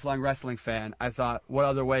being a lifelong wrestling fan, I thought, what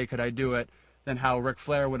other way could I do it than how Ric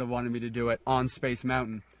Flair would have wanted me to do it on Space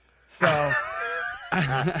Mountain? So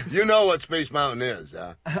You know what Space Mountain is,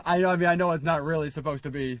 huh? I know it's not really supposed to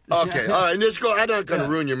be. Okay, all right. Just go. I'm not going to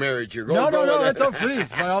ruin your marriage here. No, go that's all. Please,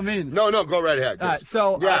 by all means. No, go right ahead. I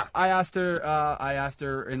asked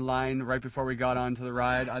her in line right before we got onto the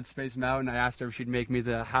ride on Space Mountain. I asked her if she'd make me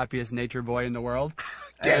the happiest nature boy in the world.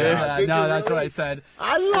 Did no, you that's really? what I said.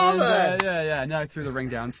 I love it. Yeah. Now I threw the ring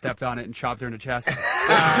down, stepped on it, and chopped her in the chest.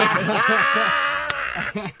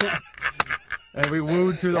 And we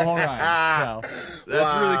wooed through the whole ride. So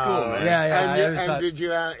That's really cool, man. Yeah.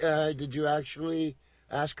 Did you actually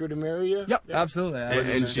ask her to marry you? Yep, absolutely.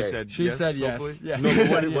 And she said yes, said yes. hopefully? Yeah. No, but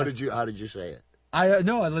how did you say it? I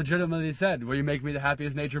legitimately said, will you make me the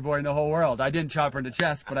happiest nature boy in the whole world? I didn't chop her in the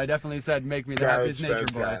chest, but I definitely said, make me the happiest nature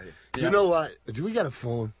boy. You know what? Do we got a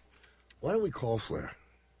phone? Why don't we call Flair?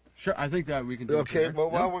 Sure, I think that we can do it. Okay, here. well,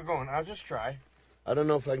 while we're going, I'll just try. I don't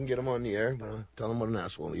know if I can get him on the air, but I'll tell him what an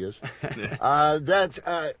asshole he is.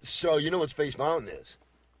 So you know what Space Mountain is?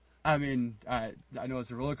 I mean, I know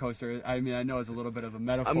it's a roller coaster. I mean, I know it's a little bit of a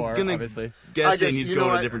metaphor, I'm gonna obviously. guessing he's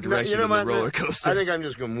going a different direction than the roller coaster. I think I'm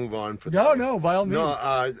just going to move on for No, that. no, by all means.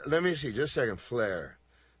 No, let me see. Just a second. Flair.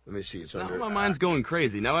 Let me see. It's Now under. my mind's going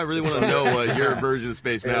crazy. Now I really want to know what your version of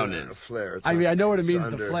Space Mountain is. Flair. It's I mean, I know what it it's means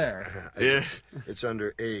under, to flare. Yeah. It's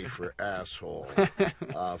under A for asshole.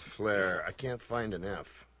 Flair. I can't find an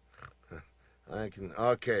F. I can.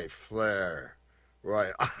 Okay, Flair.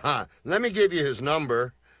 Right. Let me give you his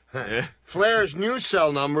number. Yeah. Flair's new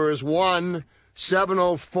cell number is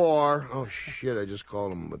 1704. Oh shit! I just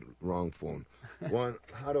called him with the wrong phone.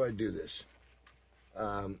 How do I do this?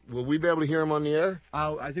 Will we be able to hear him on the air?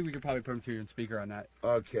 I think we could probably put him through your speaker on that.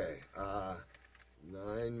 Okay. 9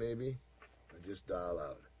 maybe. I just dial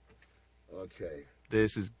out. Okay.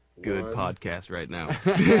 This is good One. podcast right now.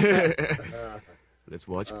 Let's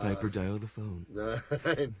watch Piper dial the phone.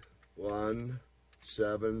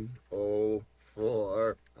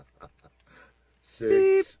 91704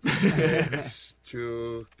 6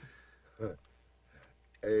 2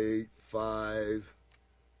 8 5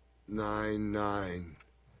 9 9.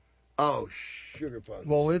 Oh, sugar punch.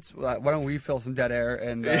 Well, why don't we fill some dead air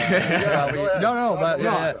and go ahead.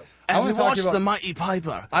 yeah. I want to talk about Mighty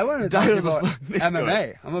Piper. I wanted to talk Dial about the phone.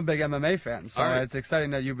 MMA. I'm a big MMA fan, so All right. it's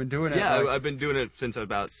exciting that you've been doing it. Yeah, like- I've been doing it since I'm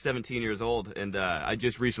about 17 years old, and I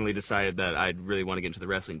just recently decided that I'd really want to get into the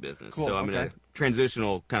wrestling business. Cool, So I'm in okay. a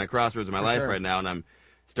transitional kind of crossroads in my For life sure. right now, and I'm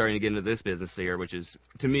starting to get into this business here, which is,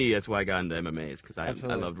 to me, that's why I got into MMA, is because I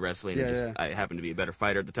Absolutely. loved wrestling. Yeah, and just, yeah. I happened to be a better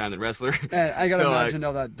fighter at the time than wrestler. And I gotta So, imagine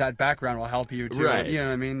though that background will help you too. Right. You know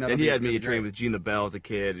what I mean? That'll And he be had me really train great. with Gene the Bell as a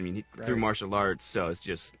kid. I mean, through Right. martial arts, so it's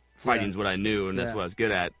just fighting's what I knew, and that's Yeah. what I was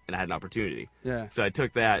good at, and I had an opportunity. Yeah. So I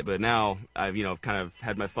took that, but now I've kind of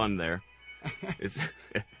had my fun there. It's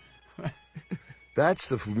That's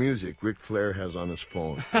the music Ric Flair has on his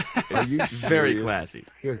phone. Are you serious? very classy.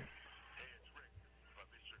 Here.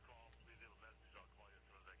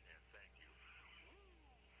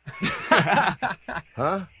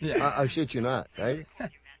 Huh? Yeah. I shit you not, right?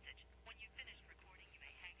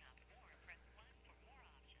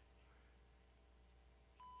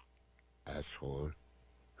 Asshole.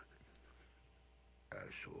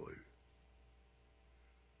 Asshole.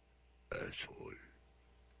 Asshole.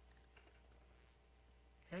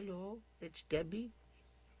 Hello, it's Debbie.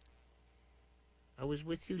 I was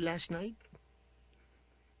with you last night.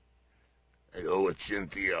 Hello, it's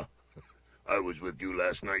Cynthia. I was with you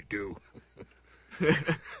last night, too.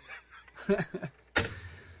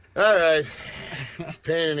 All right.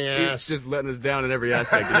 Pain in the He's ass. just letting us down in every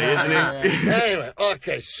aspect today, isn't he? Anyway,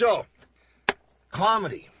 okay, so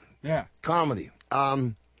comedy. Yeah. Comedy.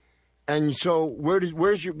 And so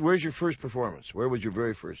where's your first performance? Where was your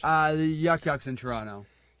very first? The Yuck Yucks in Toronto.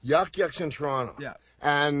 Yuck Yucks in Toronto. Yeah.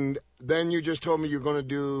 And then you just told me you're going to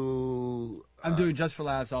do. I'm doing Just for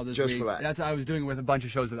Laughs all this Just week. for Laughs. That's what I was doing with a bunch of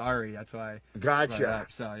shows with Ari. That's why. I brought it Gotcha.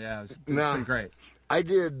 up. So yeah, it was Now- pretty great. I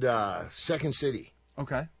did Second City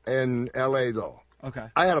Okay. in L.A. though. Okay.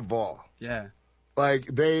 I had a ball. Yeah. Like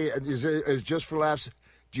it's Just for Laughs.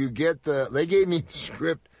 Do you get they gave me the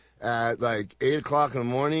script at like 8 o'clock in the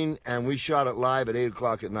morning, and we shot it live at 8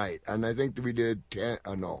 o'clock at night. And I think that we did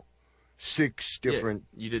 6 different.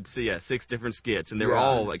 Yeah, you did see 6 different skits, and they were Yeah.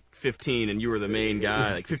 all like 15, and you were the main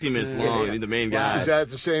guy, like 15 minutes long, and you're the main guy. Is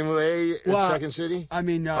that the same way at Well, Second City? I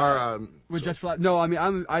mean, Or, with Just for Laughs. No, I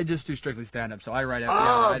mean, I just do strictly stand up, so I write it. Oh,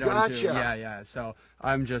 I don't gotcha. do. Yeah. So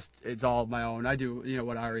it's all my own. I do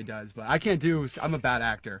what Ari does, but I can't do. I'm a bad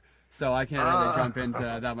actor. So I can't really jump into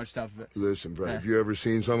that much stuff. Listen, Brad, have you ever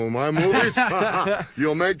seen some of my movies?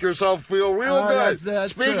 You'll make yourself feel real Oh, good.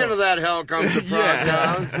 that's Speaking true. of that, hell comes to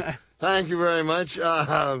Frogtown. Thank you very much.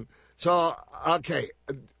 So, okay,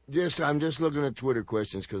 I'm just looking at Twitter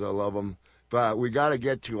questions because I love them. But we got to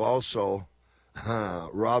get to also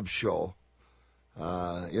Rob's show.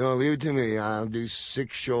 Leave it to me. I'll do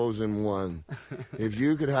 6 shows in one. If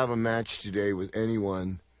you could have a match today with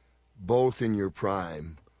anyone, both in your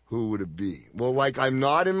prime, who would it be? Well, like I'm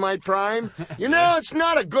not in my prime? It's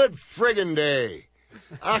not a good friggin' day.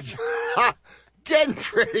 I'm getting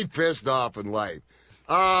pretty pissed off in life.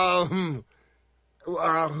 Who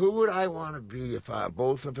would I want to be if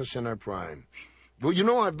both of us in our prime?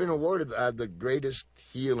 Well, I've been awarded the greatest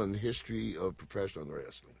heel in the history of professional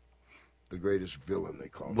wrestling. The greatest villain, they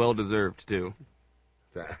call him. Well deserved too.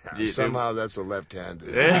 Somehow that's a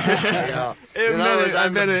left-handed. I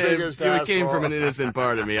meant it. It came from an innocent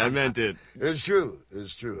part of me. I meant it. It's true.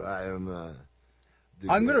 It's true. I am.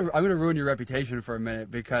 I'm gonna ruin your reputation for a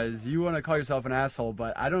minute because you want to call yourself an asshole,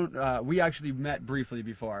 but I don't. We actually met briefly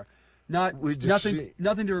before. Nothing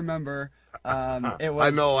to remember. It was. I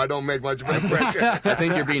know. I don't make much of an impression. I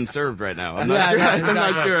think you're being served right now. I'm not sure. Exactly. I'm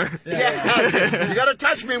not sure. Yeah. You got to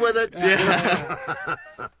touch me with it.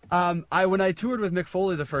 When I toured with Mick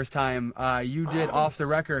Foley the first time, you did Off the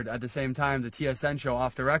Record at the same time, the TSN show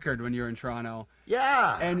Off the Record when you were in Toronto.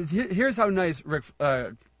 Yeah. And here's how nice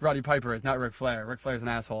Roddy Piper is, not Ric Flair. Ric Flair's an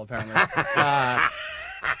asshole, apparently.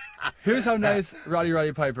 Here's how nice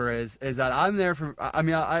Roddy Piper is that I'm there for,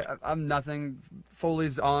 I'm nothing.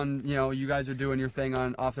 Foley's on, you guys are doing your thing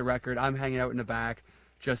on Off the Record. I'm hanging out in the back,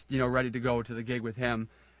 just, ready to go to the gig with him.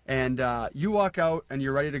 And you walk out and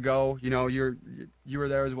you're ready to go. You were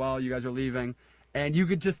there as well. You guys are leaving. And you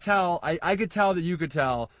could just tell, I could tell that you could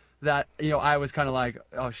tell that, I was kind of like,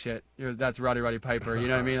 oh shit, that's Roddy Piper. You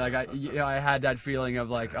know what I mean? Like, I had that feeling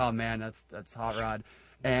of like, oh man, that's Hot Rod.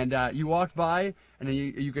 And you walked by, and then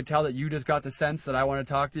you could tell that you just got the sense that I want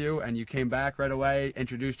to talk to you, and you came back right away,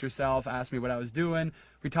 introduced yourself, asked me what I was doing.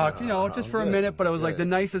 We talked, just for a minute, but it was like the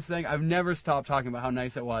nicest thing. I've never stopped talking about how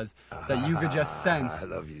nice it was that you could just sense I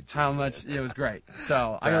love you too, how much it was great.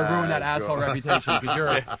 So I'm going to ruin that asshole reputation because you're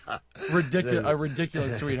a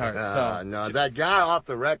ridiculous sweetheart. So no, that guy Off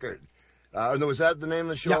the Record. Was that the name of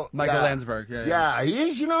the show? Yeah, Michael Landsberg. Yeah,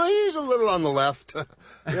 he's he's a little on the left.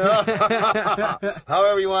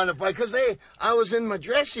 However you want to fight. Because I was in my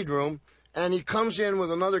dressing room, and he comes in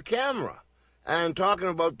with another camera and talking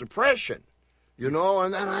about depression,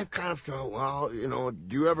 and then I kind of felt, well,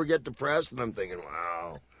 do you ever get depressed? And I'm thinking,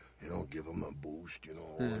 wow, give him a boost,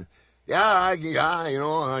 And,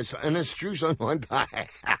 and it's true, son. One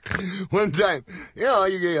time,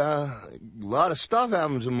 you get a lot of stuff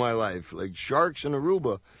happens in my life, like sharks in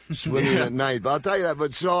Aruba swimming at night. But I'll tell you that.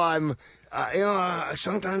 But so I'm,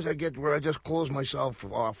 sometimes I get where I just close myself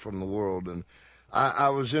off from the world. And I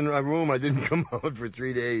was in a room, I didn't come out for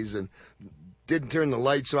 3 days and didn't turn the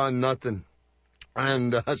lights on, nothing.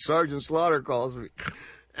 And Sergeant Slaughter calls me.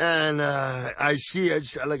 And I see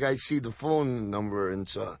the phone number, and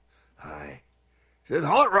so, hi. He says,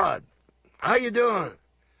 Hot Rod, how you doing?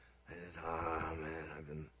 I said, man, I've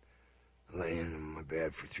been laying in my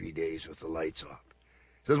bed for 3 days with the lights off.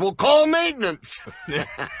 He says, well, call maintenance.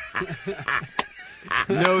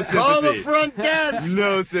 No sympathy. Call the front desk.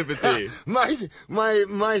 No sympathy.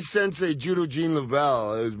 My sensei, Judo Gene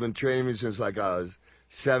LaBelle, who's been training me since like I was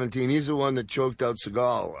 17. He's the one that choked out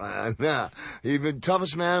Seagal. He's been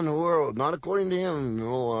toughest man in the world. Not according to him.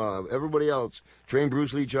 Everybody else. Trained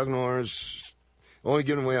Bruce Lee, Chuck Norris. Only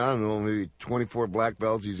giving away, I don't know, maybe 24 black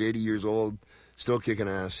belts. He's 80 years old. Still kicking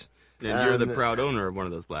ass. And you're the proud owner of one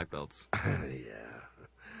of those black belts. Yeah.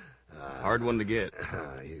 Hard one to get.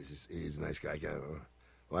 He's a nice guy.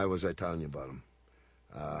 Why was I telling you about him?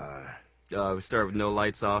 We start with no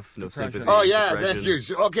lights off, no sympathy. Oh, yeah, depression. thank you.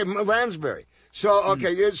 So, okay, Lansbury. So,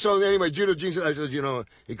 okay, so anyway, Judo Gene says,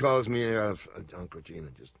 he calls me, Uncle Gene,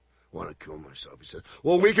 I just want to kill myself. He says,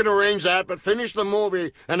 well, we can arrange that, but finish the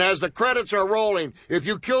movie, and as the credits are rolling, if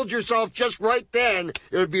you killed yourself just right then,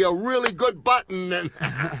 it would be a really good button. And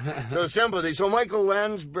so sympathy. So Michael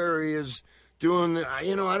Lansbury is doing, I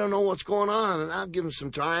don't know what's going on, and I'll give him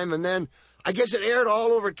some time, and then I guess it aired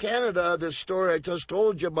all over Canada, this story I just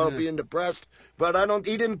told you about being depressed, but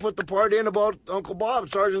he didn't put the part in about Uncle Bob,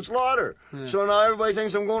 Sergeant Slaughter. So now everybody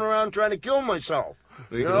thinks I'm going around trying to kill myself.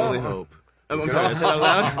 We can only hope. I'm sorry, I said out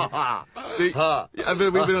loud? We've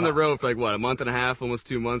been on the road for like, a month and a half, almost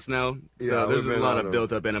 2 months now. So Yeah, there's we've a been lot on of the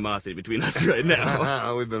built-up animosity between us right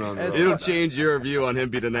now. We've been on the road. It'll change your view on him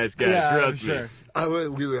being a nice guy, trust me. Sure.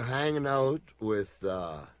 We were hanging out with,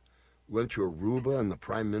 went to Aruba and the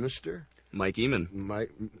Prime Minister. Mike Eamon.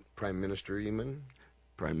 Prime Minister Eamon.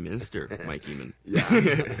 Prime Minister Mike Eamon.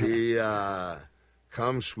 Yeah. He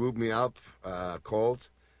come swooped me up, Colt,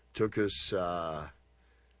 took us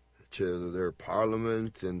to their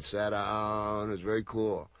parliament and sat down. It was very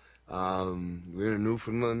cool. We were in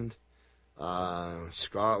Newfoundland,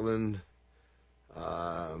 Scotland,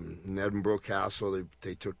 in Edinburgh Castle.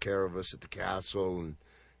 They took care of us at the castle. And,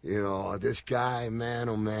 this guy, man,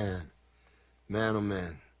 oh, man. Man, oh,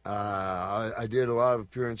 man. I did a lot of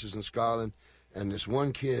appearances in Scotland, and this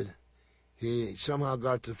one kid, he somehow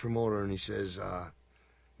got to the promoter, and he says,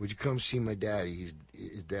 would you come see my daddy?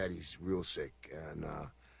 His daddy's real sick.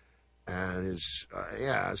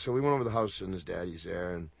 So we went over to the house, and his daddy's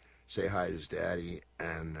there, and say hi to his daddy,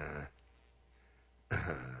 and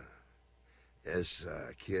this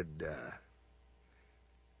kid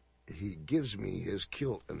he gives me his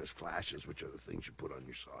kilt and his flashes, which are the things you put on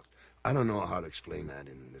your socks. I don't know how to explain that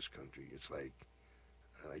in this country. It's like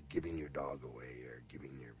giving your dog away or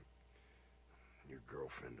giving your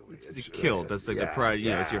girlfriend away. It's the kilt. That's like the pride.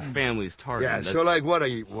 You know, it's your family's target. Yeah. So like, what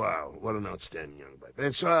an outstanding young buck.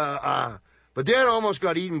 And so, but then I almost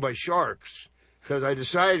got eaten by sharks because I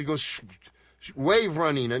decided to go wave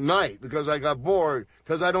running at night because I got bored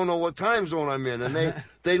because I don't know what time zone I'm in, and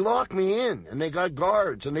they lock me in and they got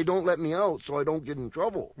guards and they don't let me out so I don't get in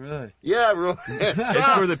trouble. Really? Yeah, really. It's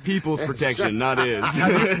for the people's protection, not his.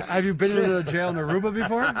 Have you been into the jail in Aruba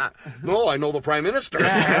before? No, I know the Prime Minister.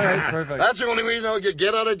 Yeah, all right, perfect. That's the only reason I could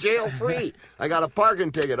get out of jail free. I got a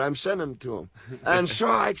parking ticket. I'm sending to him. And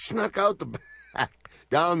so I snuck out the back,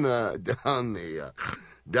 down the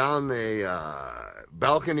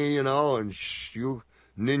balcony, you know, and you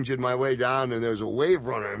ninja'd my way down, and there's a wave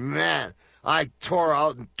runner. Man, I tore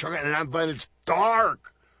out and took it, but it's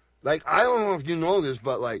dark. Like, I don't know if you know this,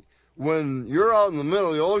 but, like, when you're out in the middle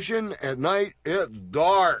of the ocean at night, it's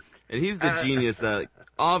dark. And he's the genius that,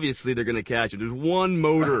 obviously, they're going to catch it. There's one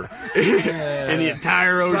motor in the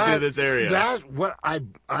entire ocean of this area. That's what I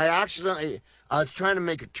accidentally, I was trying to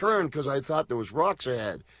make a turn because I thought there was rocks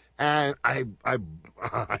ahead. And I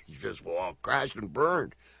just crashed and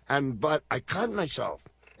burned. But I cut myself,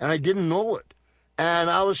 and I didn't know it.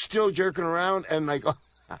 And I was still jerking around, and like, I'm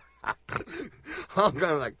kind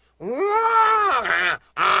of like,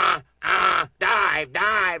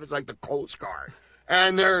 dive. It's like the Coast Guard.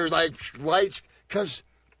 And there's like lights, because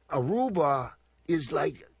Aruba is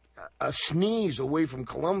like a sneeze away from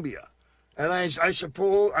Colombia. And I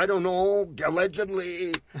suppose, I don't know,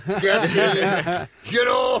 allegedly, guessing, you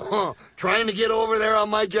know, trying to get over there on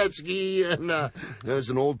my jet ski. And there's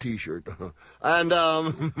an old T-shirt. And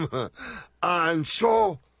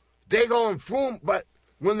so they go and boom, but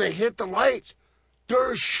when they hit the lights,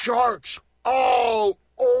 there's sharks all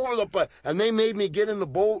over the place. And they made me get in the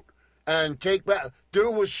boat and take back. There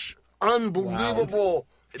was unbelievable.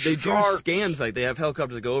 They do scans, like they have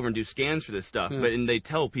helicopters that go over and do scans for this stuff, and they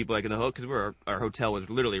tell people, like in the hotel, because our hotel was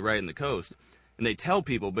literally right in the coast, and they tell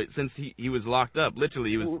people, but since he was locked up,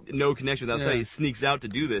 literally he was no connection with outside, he sneaks out to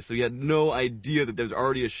do this, so he had no idea that there was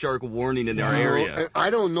already a shark warning in our area. I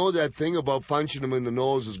don't know that thing about punching him in the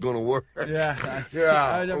nose is going to work. Yeah.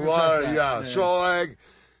 I never trust that. Yeah. So, like,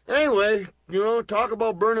 anyway, you know, talk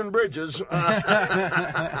about burning bridges.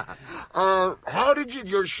 How did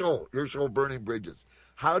your show Burning Bridges,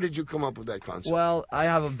 how did you come up with that concept? Well, I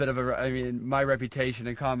have a bit of my reputation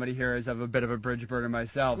in comedy here is I'm a bit of a bridge burner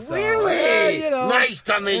myself. So, really? you know, nice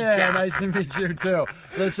to meet you. Nice to meet you, too.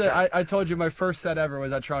 Listen, I told you my first set ever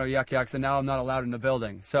was at Toronto Yuck Yucks, and now I'm not allowed in the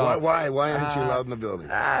building. So Why aren't you allowed in the building?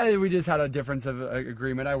 We just had a difference of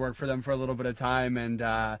agreement. I worked for them for a little bit of time, and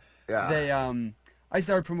I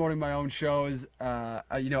started promoting my own shows,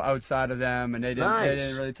 outside of them, and they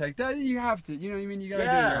didn't really take that. You have to, you know what I mean? You got to do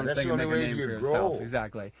your own thing and make a name for yourself.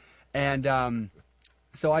 Exactly. And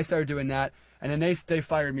so I started doing that, and then they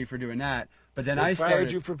fired me for doing that. But then I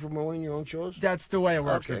fired you for promoting your own shows? That's the way it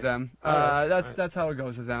works with them. That's how it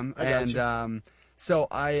goes with them. So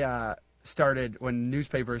I started, when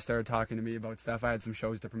newspapers started talking to me about stuff, I had some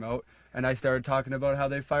shows to promote, and I started talking about how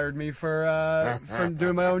they fired me for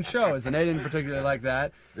doing my own shows, and they didn't particularly like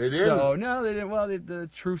that. They didn't? So, no, they didn't. Well, the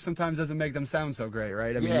truth sometimes doesn't make them sound so great,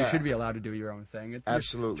 right? I mean, you should be allowed to do your own thing.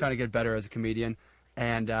 Absolutely. You're trying to get better as a comedian.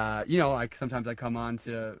 And, sometimes I come on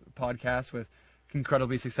to podcasts with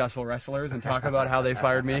incredibly successful wrestlers and talk about how they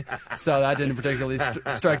fired me. So that didn't particularly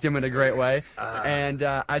strike them in a great way. And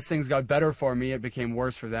as things got better for me, it became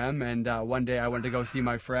worse for them. And one day I went to go see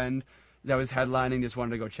my friend that was headlining, just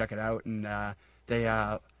wanted to go check it out. And they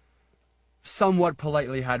somewhat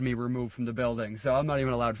politely had me removed from the building. So I'm not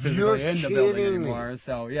even allowed physically in the building anymore.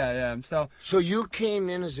 So, yeah. So you came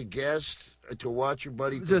in as a guest to watch your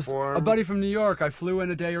buddy perform? A buddy from New York. I flew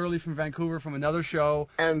in a day early from Vancouver from another show.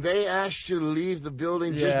 And they asked you to leave the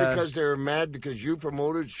building just because they were mad because you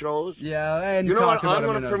promoted shows? Yeah. And you know what? I'm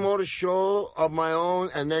going to promote a show of my own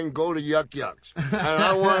and then go to Yuck Yucks. And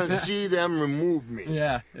I want to see them remove me.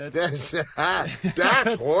 Yeah. That's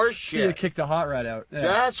horse shit. See you kick the hot rod out. Yeah.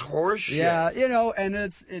 That's horse shit. Yeah, and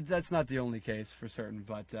that's not the only case for certain,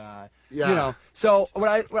 but So what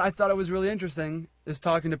I thought it was really interesting is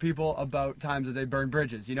talking to people about times that they burn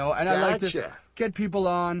bridges, and I like to get people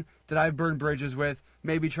on that I've burned bridges with,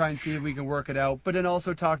 maybe try and see if we can work it out, but then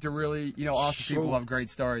also talk to really, awesome people who have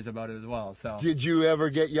great stories about it as well. So did you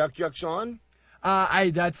ever get Yuck Yucks on?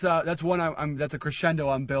 That's a crescendo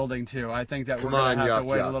I'm building to. I think that we're gonna have to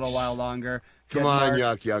wait a little while longer. Come on,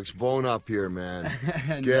 Yuck Yucks, bone up here, man.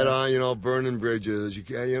 Get on, burning bridges.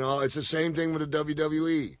 It's the same thing with the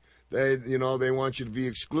WWE. they want you to be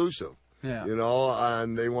exclusive. Yeah.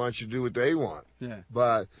 And they want you to do what they want. Yeah.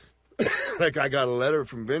 But like I got a letter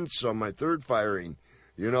from Vince on my third firing,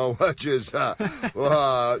 which is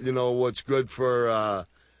what's good for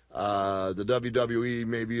the WWE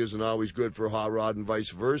maybe isn't always good for Hot Rod and vice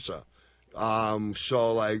versa.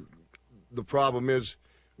 So like the problem is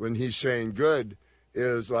when he's saying good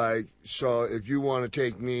is like, so if you want to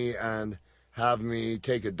take me and have me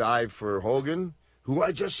take a dive for Hogan, who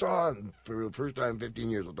I just saw for the first time in 15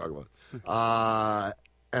 years, we'll talk about it.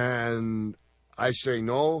 And I say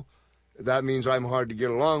no, that means I'm hard to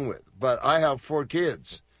get along with. But I have 4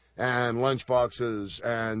 kids and lunchboxes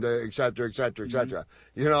and et cetera, et cetera, et cetera.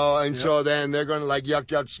 So then they're going to, like, Yuck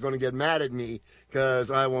Yuck's going to get mad at me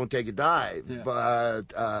because I won't take a dive. Yeah.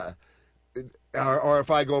 But, or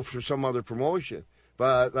if I go for some other promotion.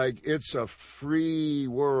 But, like, it's a free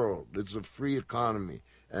world. It's a free economy.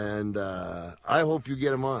 And I hope you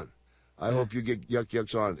get them on. I hope you get Yuck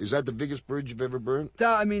Yucks on. Is that the biggest bridge you've ever burned?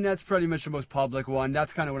 I mean, that's pretty much the most public one.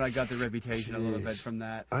 That's kind of when I got the reputation a little bit from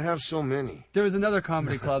that. I have so many. There was another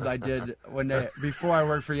comedy club I did before I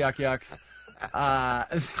worked for Yuck Yucks.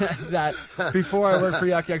 Before I worked for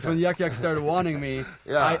Yuck Yucks, when Yuck Yucks started wanting me,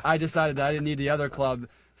 I decided that I didn't need the other club.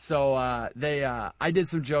 So I did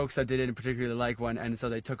some jokes that they didn't particularly like and so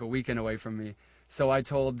they took a weekend away from me. So I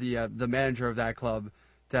told the manager of that club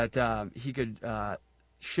that he could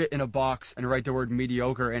shit in a box and write the word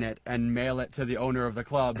mediocre in it and mail it to the owner of the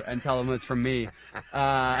club and tell him it's from me.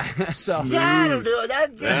 So that'll do it.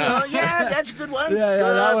 That's a good one. Yeah,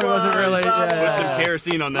 that one wasn't really. Put some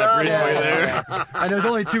kerosene on that bridge right there. And there was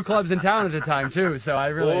only 2 clubs in town at the time too, so I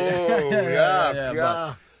really.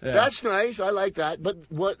 Yeah. That's nice. I like that. But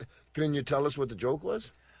what? Can you tell us what the joke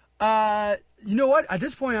was? You know what? At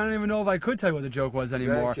this point, I don't even know if I could tell you what the joke was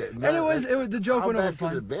anymore. And it was the joke went over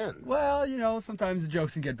fun. How bad could it have been? Well, sometimes the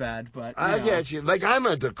jokes can get bad, but I get you. Like I'm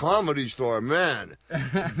at the Comedy Store, man.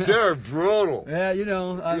 They're brutal. Yeah,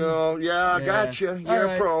 I got you. You're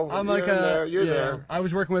right. a pro. I'm You're like You're there. I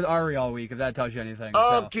was working with Ari all week, if that tells you anything.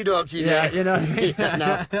 Okie dokie. Yeah, you know what I mean?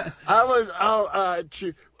 No,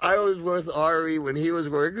 I was with Ari when he was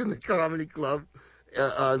working the Comedy Club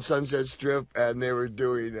on Sunset Strip, and they were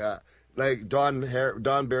doing. Like Don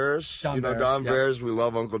Barris, Don Barris. We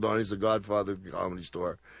love Uncle Don. He's the godfather of the Comedy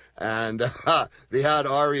Store. And they had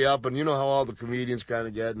Ari up, and you know how all the comedians kind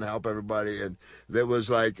of get and help everybody. And there was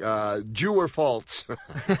like, Jew or false.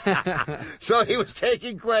 So he was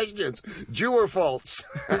taking questions. Jew or false.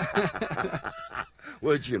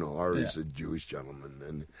 Which, Ari's a Jewish gentleman.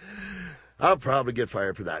 And I'll probably get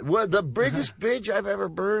fired for that. Well, the biggest bitch I've ever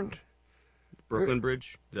burned. Brooklyn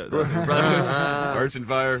Bridge? Arson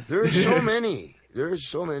Fire? There's so many.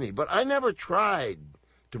 But I never tried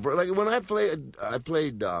to burn. Like when I played, I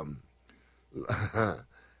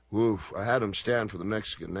had him stand for the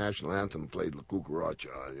Mexican national anthem, played La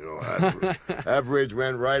Cucaracha. That bridge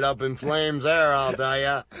went right up in flames there, I'll tell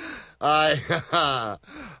you.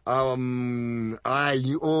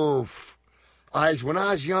 When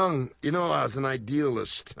I was young, I was an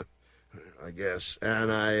idealist, I guess.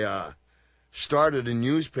 And I started a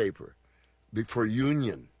newspaper for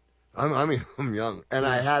Union. I'm young, and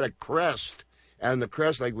I had a crest, and the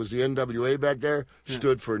crest, like was the NWA back there,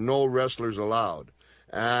 stood for No Wrestlers Allowed,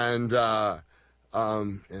 and NWA,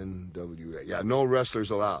 No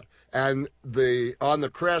Wrestlers Allowed. And on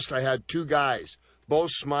the crest, I had 2 guys,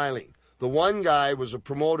 both smiling. The one guy was a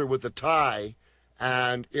promoter with a tie,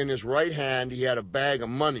 and in his right hand he had a bag of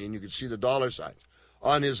money, and you could see the dollar signs.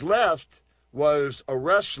 On his left was a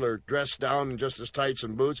wrestler dressed down in just his tights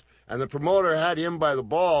and boots, and the promoter had him by the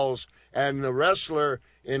balls, and the wrestler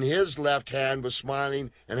in his left hand was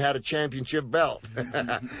smiling and had a championship belt.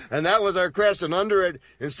 And that was our crest, and under it,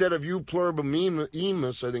 instead of "You pluribus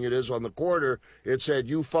emus," I think it is, on the quarter, it said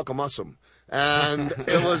 "You fuck-a-mussum." And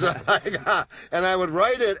it was and I would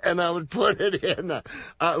write it, and I would put it in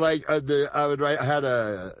I would write. I had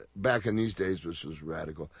back in these days, which was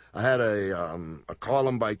radical. I had a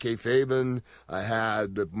column by Kay Fabian. I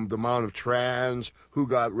had the amount of trans, who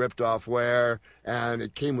got ripped off where, and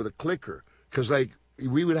it came with a clicker because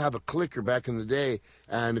we would have a clicker back in the day,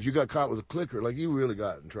 and if you got caught with a clicker, you really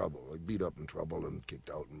got in trouble, beat up in trouble and kicked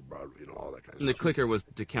out and brought, all that kind of stuff. And the clicker was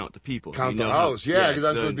to count the people. Count the house, because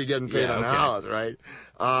that's supposed to be getting paid on the house, right?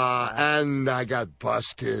 And I got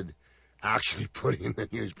busted actually putting the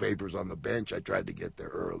newspapers on the bench. I tried to get there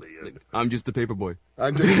early. And, I'm just the paper boy.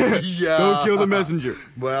 Yeah. Don't kill the messenger.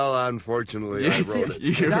 Well, unfortunately, I wrote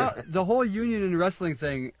it. The whole union and wrestling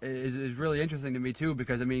thing is really interesting to me too,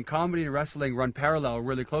 because I mean, comedy and wrestling run parallel,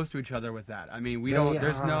 really close to each other with that. I mean, we don't.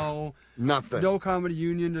 There's nothing. No comedy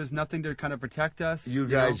union. There's nothing to kind of protect us. You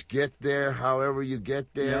guys get there, however you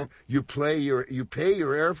get there. Yep. You pay your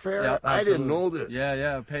airfare. Yep, I didn't know this.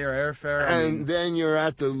 Yeah. Pay your airfare. And then you're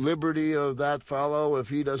at the liberty of that fellow if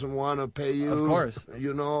he doesn't want to pay you. Of course.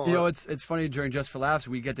 You know. It's funny during Just for Laughs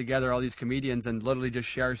we get together all these comedians and literally just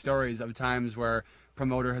share stories of times where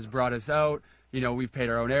promoter has brought us out. We've paid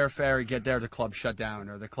our own airfare. We get there, the club's shut down,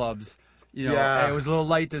 or the club's. Hey, it was a little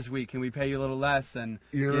light this week. Can we pay you a little less? And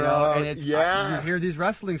and it's you hear these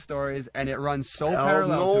wrestling stories, and it runs so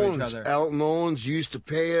parallel to each other. Elton Owens used to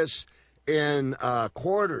pay us in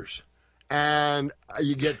quarters, and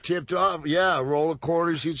you get tipped off. Yeah, a roll of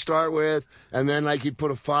quarters he'd start with, and then he'd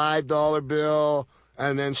put a $5 bill,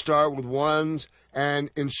 and then start with ones, and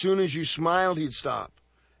as soon as you smiled, he'd stop.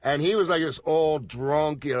 And he was like this old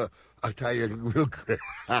drunk, I'll tell you real quick.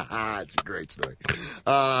 It's a great story.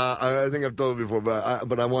 I think I've told it before,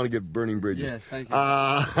 but I want to get burning bridges. Yes, thank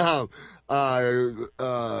you.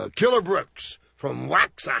 Killer Brooks from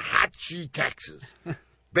Waxahachie, Texas.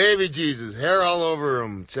 Baby Jesus, hair all over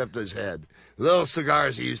him except his head. Little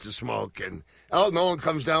cigars he used to smoke. And Elton Owen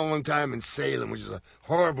comes down one time in Salem, which is a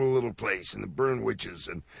horrible little place, and the burn witches.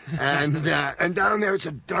 And down there it's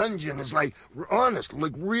a dungeon. It's like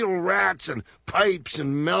real rats and pipes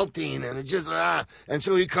and melting. And it's just, And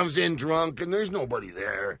so he comes in drunk, and there's nobody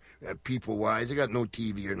there, people-wise. They got no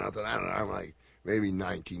TV or nothing. I don't know. I'm like maybe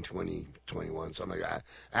 19, 20, 21, something like that.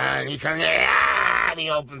 And he comes in, and he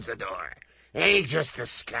opens the door. And he's just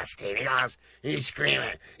disgusting. He's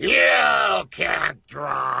screaming, "You can't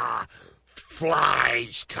draw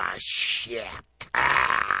flies to shit,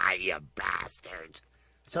 you bastards."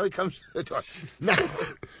 So he comes to the door. Now,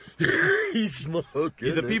 he's smoking.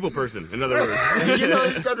 He's a people person, in other words.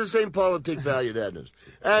 He's got the same politic value that is.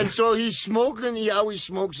 And so he's smoking. He always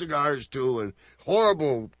smokes cigars, too, and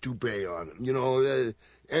horrible toupee on him,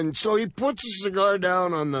 and so he puts the cigar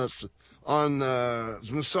down on the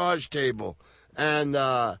massage table, and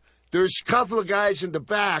there's a couple of guys in the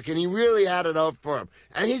back, and he really had it out for him.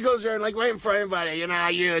 And he goes there and wait in front of everybody, you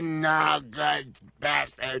no good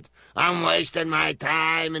bastards. I'm wasting my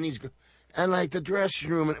time. And the dressing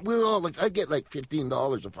room, and we were all I get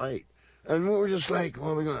 $15 a fight. And we were just like,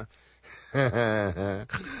 what are we going to...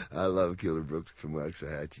 I love Killer Brooks from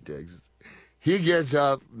Waxahachie, Texas. He gets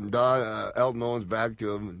up, and Elton Owens back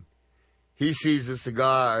to him, and he sees the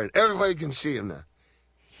cigar, and everybody can see him now.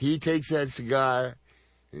 He takes that cigar,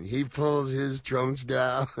 and he pulls his trunks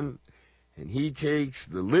down, and he takes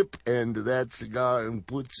the lip end of that cigar and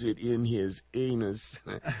puts it in his anus.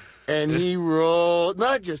 And he rolls,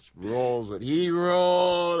 not just rolls it,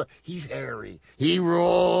 he's hairy. He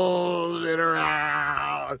rolls it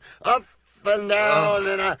around, up and down,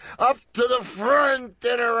 and up to the front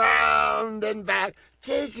and around and back,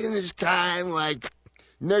 taking his time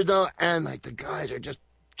the guys are just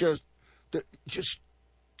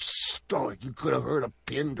stoic. You could have heard a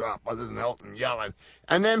pin drop other than Elton yelling.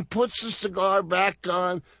 And then puts the cigar back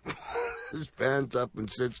on, his pants up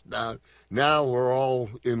and sits down. Now we're all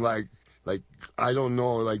in I don't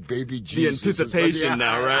know, baby Jesus. The anticipation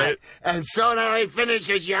now, right? And so now he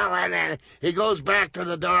finishes yelling, and he goes back to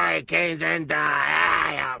the door. He came in,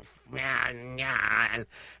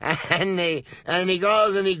 and he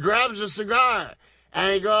goes and he grabs a cigar.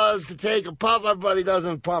 And he goes to take a puff up, but he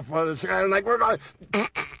doesn't puff on the cigar. And we're going...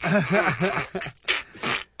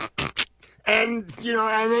 and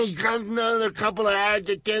then he comes down, a couple of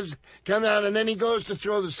adjectives come out, and then he goes to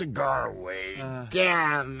throw the cigar away.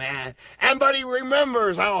 Damn, man. But he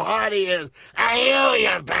remembers how hot he is.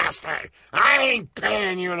 You bastard. I ain't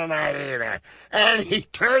paying you tonight either. And he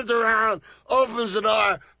turns around, opens the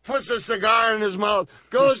door, puts a cigar in his mouth,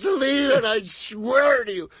 goes to leave, and I swear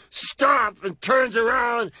to you, stop, and turns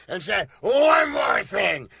around and says, "One more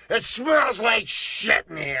thing. It smells like shit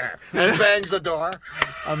in here," and bangs the door.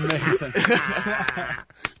 Amazing.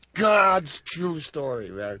 God's true story,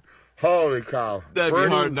 man. Holy cow. That'd be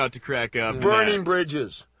hard not to crack up. Burning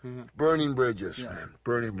bridges. Burning bridges, man.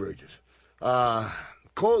 Burning bridges.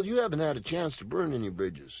 Cole, you haven't had a chance to burn any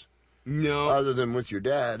bridges. No. Other than with your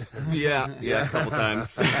dad. Yeah, a couple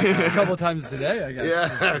times. A couple times today, I guess.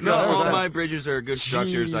 Yeah. No, all my bridges are good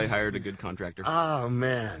structures. I hired a good contractor. Oh,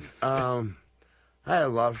 man. I had a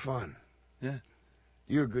lot of fun. Yeah.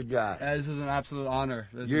 You're a good guy. This was an absolute honor.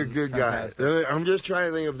 You're a good guy. I'm just trying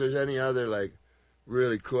to think if there's any other,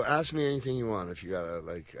 really cool. Ask me anything you want if you got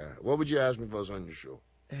what would you ask me if I was on your show?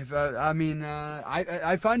 If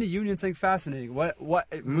I find the union thing fascinating. What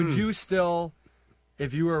would you still,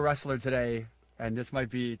 if you were a wrestler today, and this might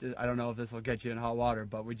be, I don't know if this will get you in hot water,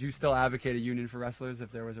 but would you still advocate a union for wrestlers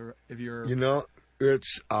if you're You know,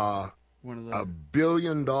 it's one of the a $1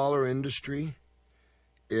 billion industry.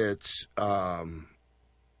 It's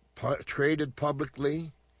traded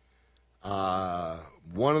publicly.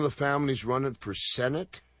 One of the families run it for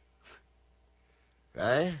Senate.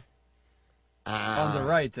 Okay? on the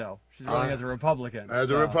right though? She's running as a Republican. As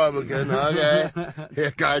a Republican, okay.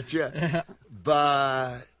 Yeah, gotcha.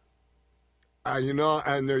 But you know,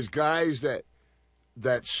 and there's guys that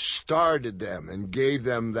started them and gave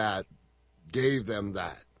them that,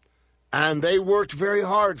 and they worked very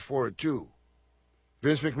hard for it too.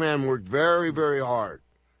 Vince McMahon worked very, very hard.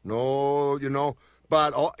 No, you know,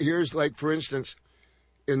 but here's like, for instance,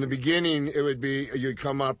 in the beginning, it would be you'd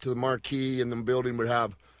come up to the marquee, and the building would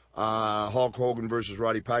have Hulk Hogan versus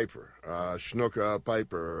Roddy Piper, Snuka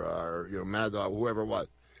Piper, or Mad Dog, whoever it was.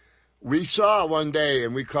 We saw one day,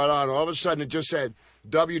 and we caught on. All of a sudden, it just said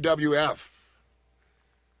WWF.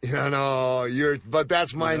 But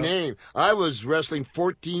that's my name. I was wrestling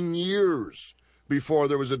 14 years before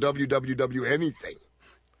there was a WWW anything.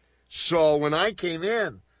 So when I came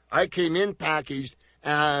in packaged,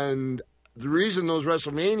 and the reason those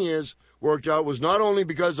WrestleManias worked out was not only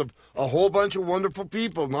because of a whole bunch of wonderful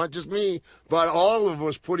people, not just me, but all of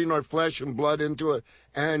us putting our flesh and blood into it.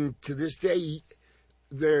 And to this day,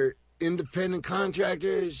 they're independent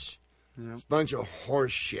contractors. Yep. It's a bunch of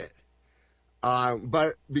horse shit.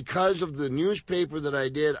 But because of the newspaper that I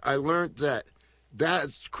did, I learned that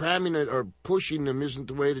that's cramming it or pushing them isn't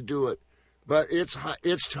the way to do it. But it's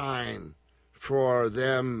time for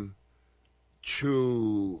them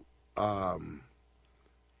to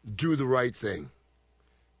do the right thing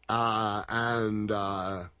and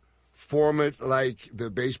form it like the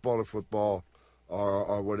baseball or football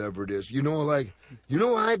or whatever it is. You know why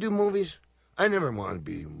I do movies? I never want to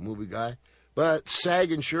be a movie guy. But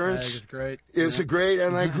SAG Insurance is great. It's a great,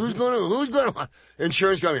 and like who's gonna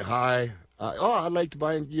insurance company? Hi, I'd like to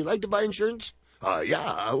buy. You like to buy insurance? Yeah.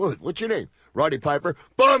 I would. What's your name? Roddy Piper.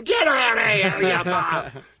 Boom! Get out of here,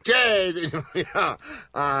 you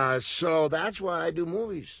so that's why I do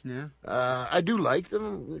movies. Yeah. I do like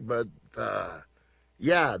them, but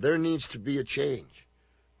yeah, there needs to be a change.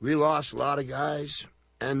 We lost a lot of guys,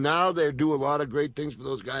 and now they do a lot of great things for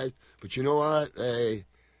those guys. But you know what? It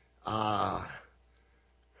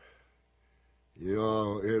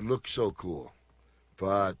looks so cool.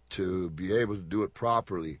 But to be able to do it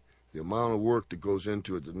properly, the amount of work that goes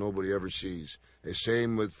into it that nobody ever sees. The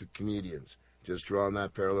same with the comedians. Just drawing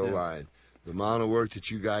that parallel line. The amount of work that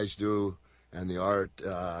you guys do and the art.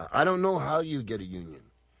 I don't know how you get a union.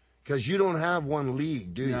 Because you don't have one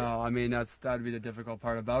league, do you? No, I mean, that'd be the difficult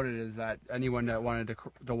part about it, is that anyone that wanted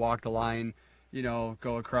to walk the line, go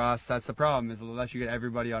across. That's the problem, is unless you get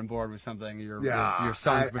everybody on board with something, you're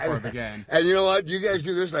sunk before it began. And you know what? You guys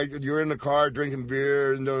do this, like you're in the car drinking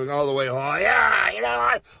beer and doing all the way home. Yeah, you know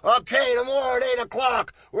what? Okay, tomorrow at 8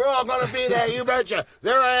 o'clock, we're all going to be there, you betcha.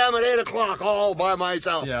 There I am at 8 o'clock all by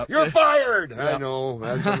myself. Yep. You're fired. Yep. I know.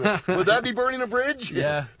 Would that be burning a bridge?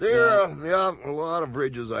 Yeah. A lot of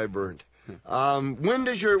bridges I burned. When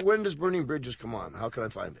does Burning Bridges come on? How can I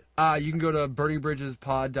find it? You can go to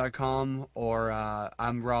burningbridgespod.com or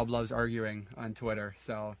I'm Rob Loves Arguing on Twitter.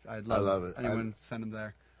 So I love it. Anyone send them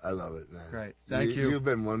there. I love it, man. Great. Thank you. You've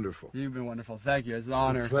been wonderful. You've been wonderful. Thank you. It's an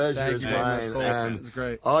honor. The pleasure is mine. And it was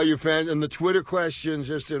great. All your fans and the Twitter questions,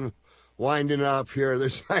 just in winding up here.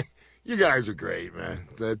 There's you guys are great, man.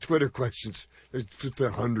 The Twitter questions, there's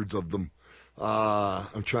been hundreds of them.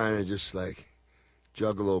 I'm trying to just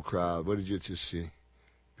Juggalo crowd. What did you just see?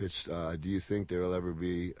 Pitched. Do you think there will ever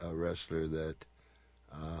be a wrestler that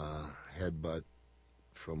headbutt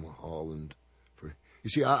from Holland? You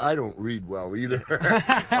see, I don't read well either.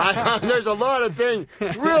 There's a lot of things.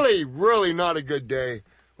 It's really, really not a good day.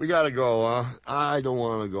 We got to go, huh? I don't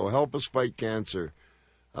want to go. Help us fight cancer.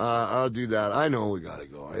 I'll do that. I know we got to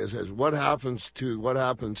go. It says, what happens to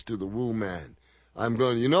the Woo Man? I'm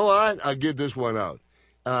going, you know what? I'll give this one out.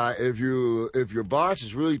 If your boss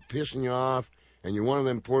is really pissing you off and you're one of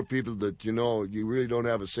them poor people that you really don't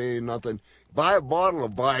have a say in nothing, buy a bottle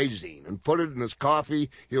of Visine and put it in his coffee.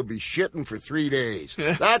 He'll be shitting for 3 days.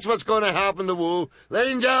 That's what's going to happen to Woo.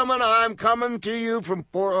 Ladies and gentlemen, I'm coming to you from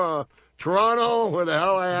Toronto, where the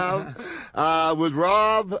hell I am, with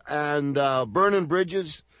Rob and Burning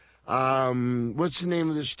Bridges. What's the name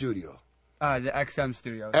of this studio? The XM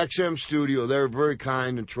Studio. XM Studio. They're very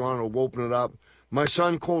kind in Toronto. We'll open it up. My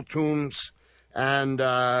son, Cole Toombs, and,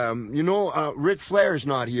 Ric Flair's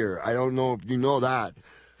not here. I don't know if you know that.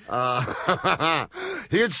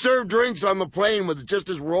 He'd serve drinks on the plane with just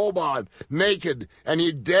his robe on, naked, and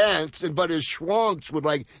he'd dance, but his schwanks would,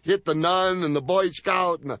 like, hit the nun and the Boy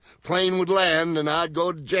Scout, and the plane would land, and I'd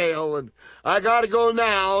go to jail, and I gotta go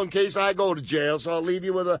now in case I go to jail, so I'll leave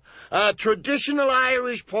you with a traditional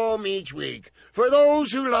Irish poem each week. For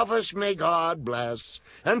those who love us, may God bless.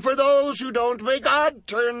 And for those who don't, may God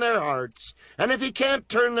turn their hearts. And if he can't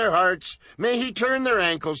turn their hearts, may he turn their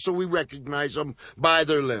ankles so we recognize them by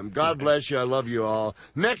their limb. God bless you. I love you all.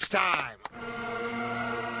 Next time.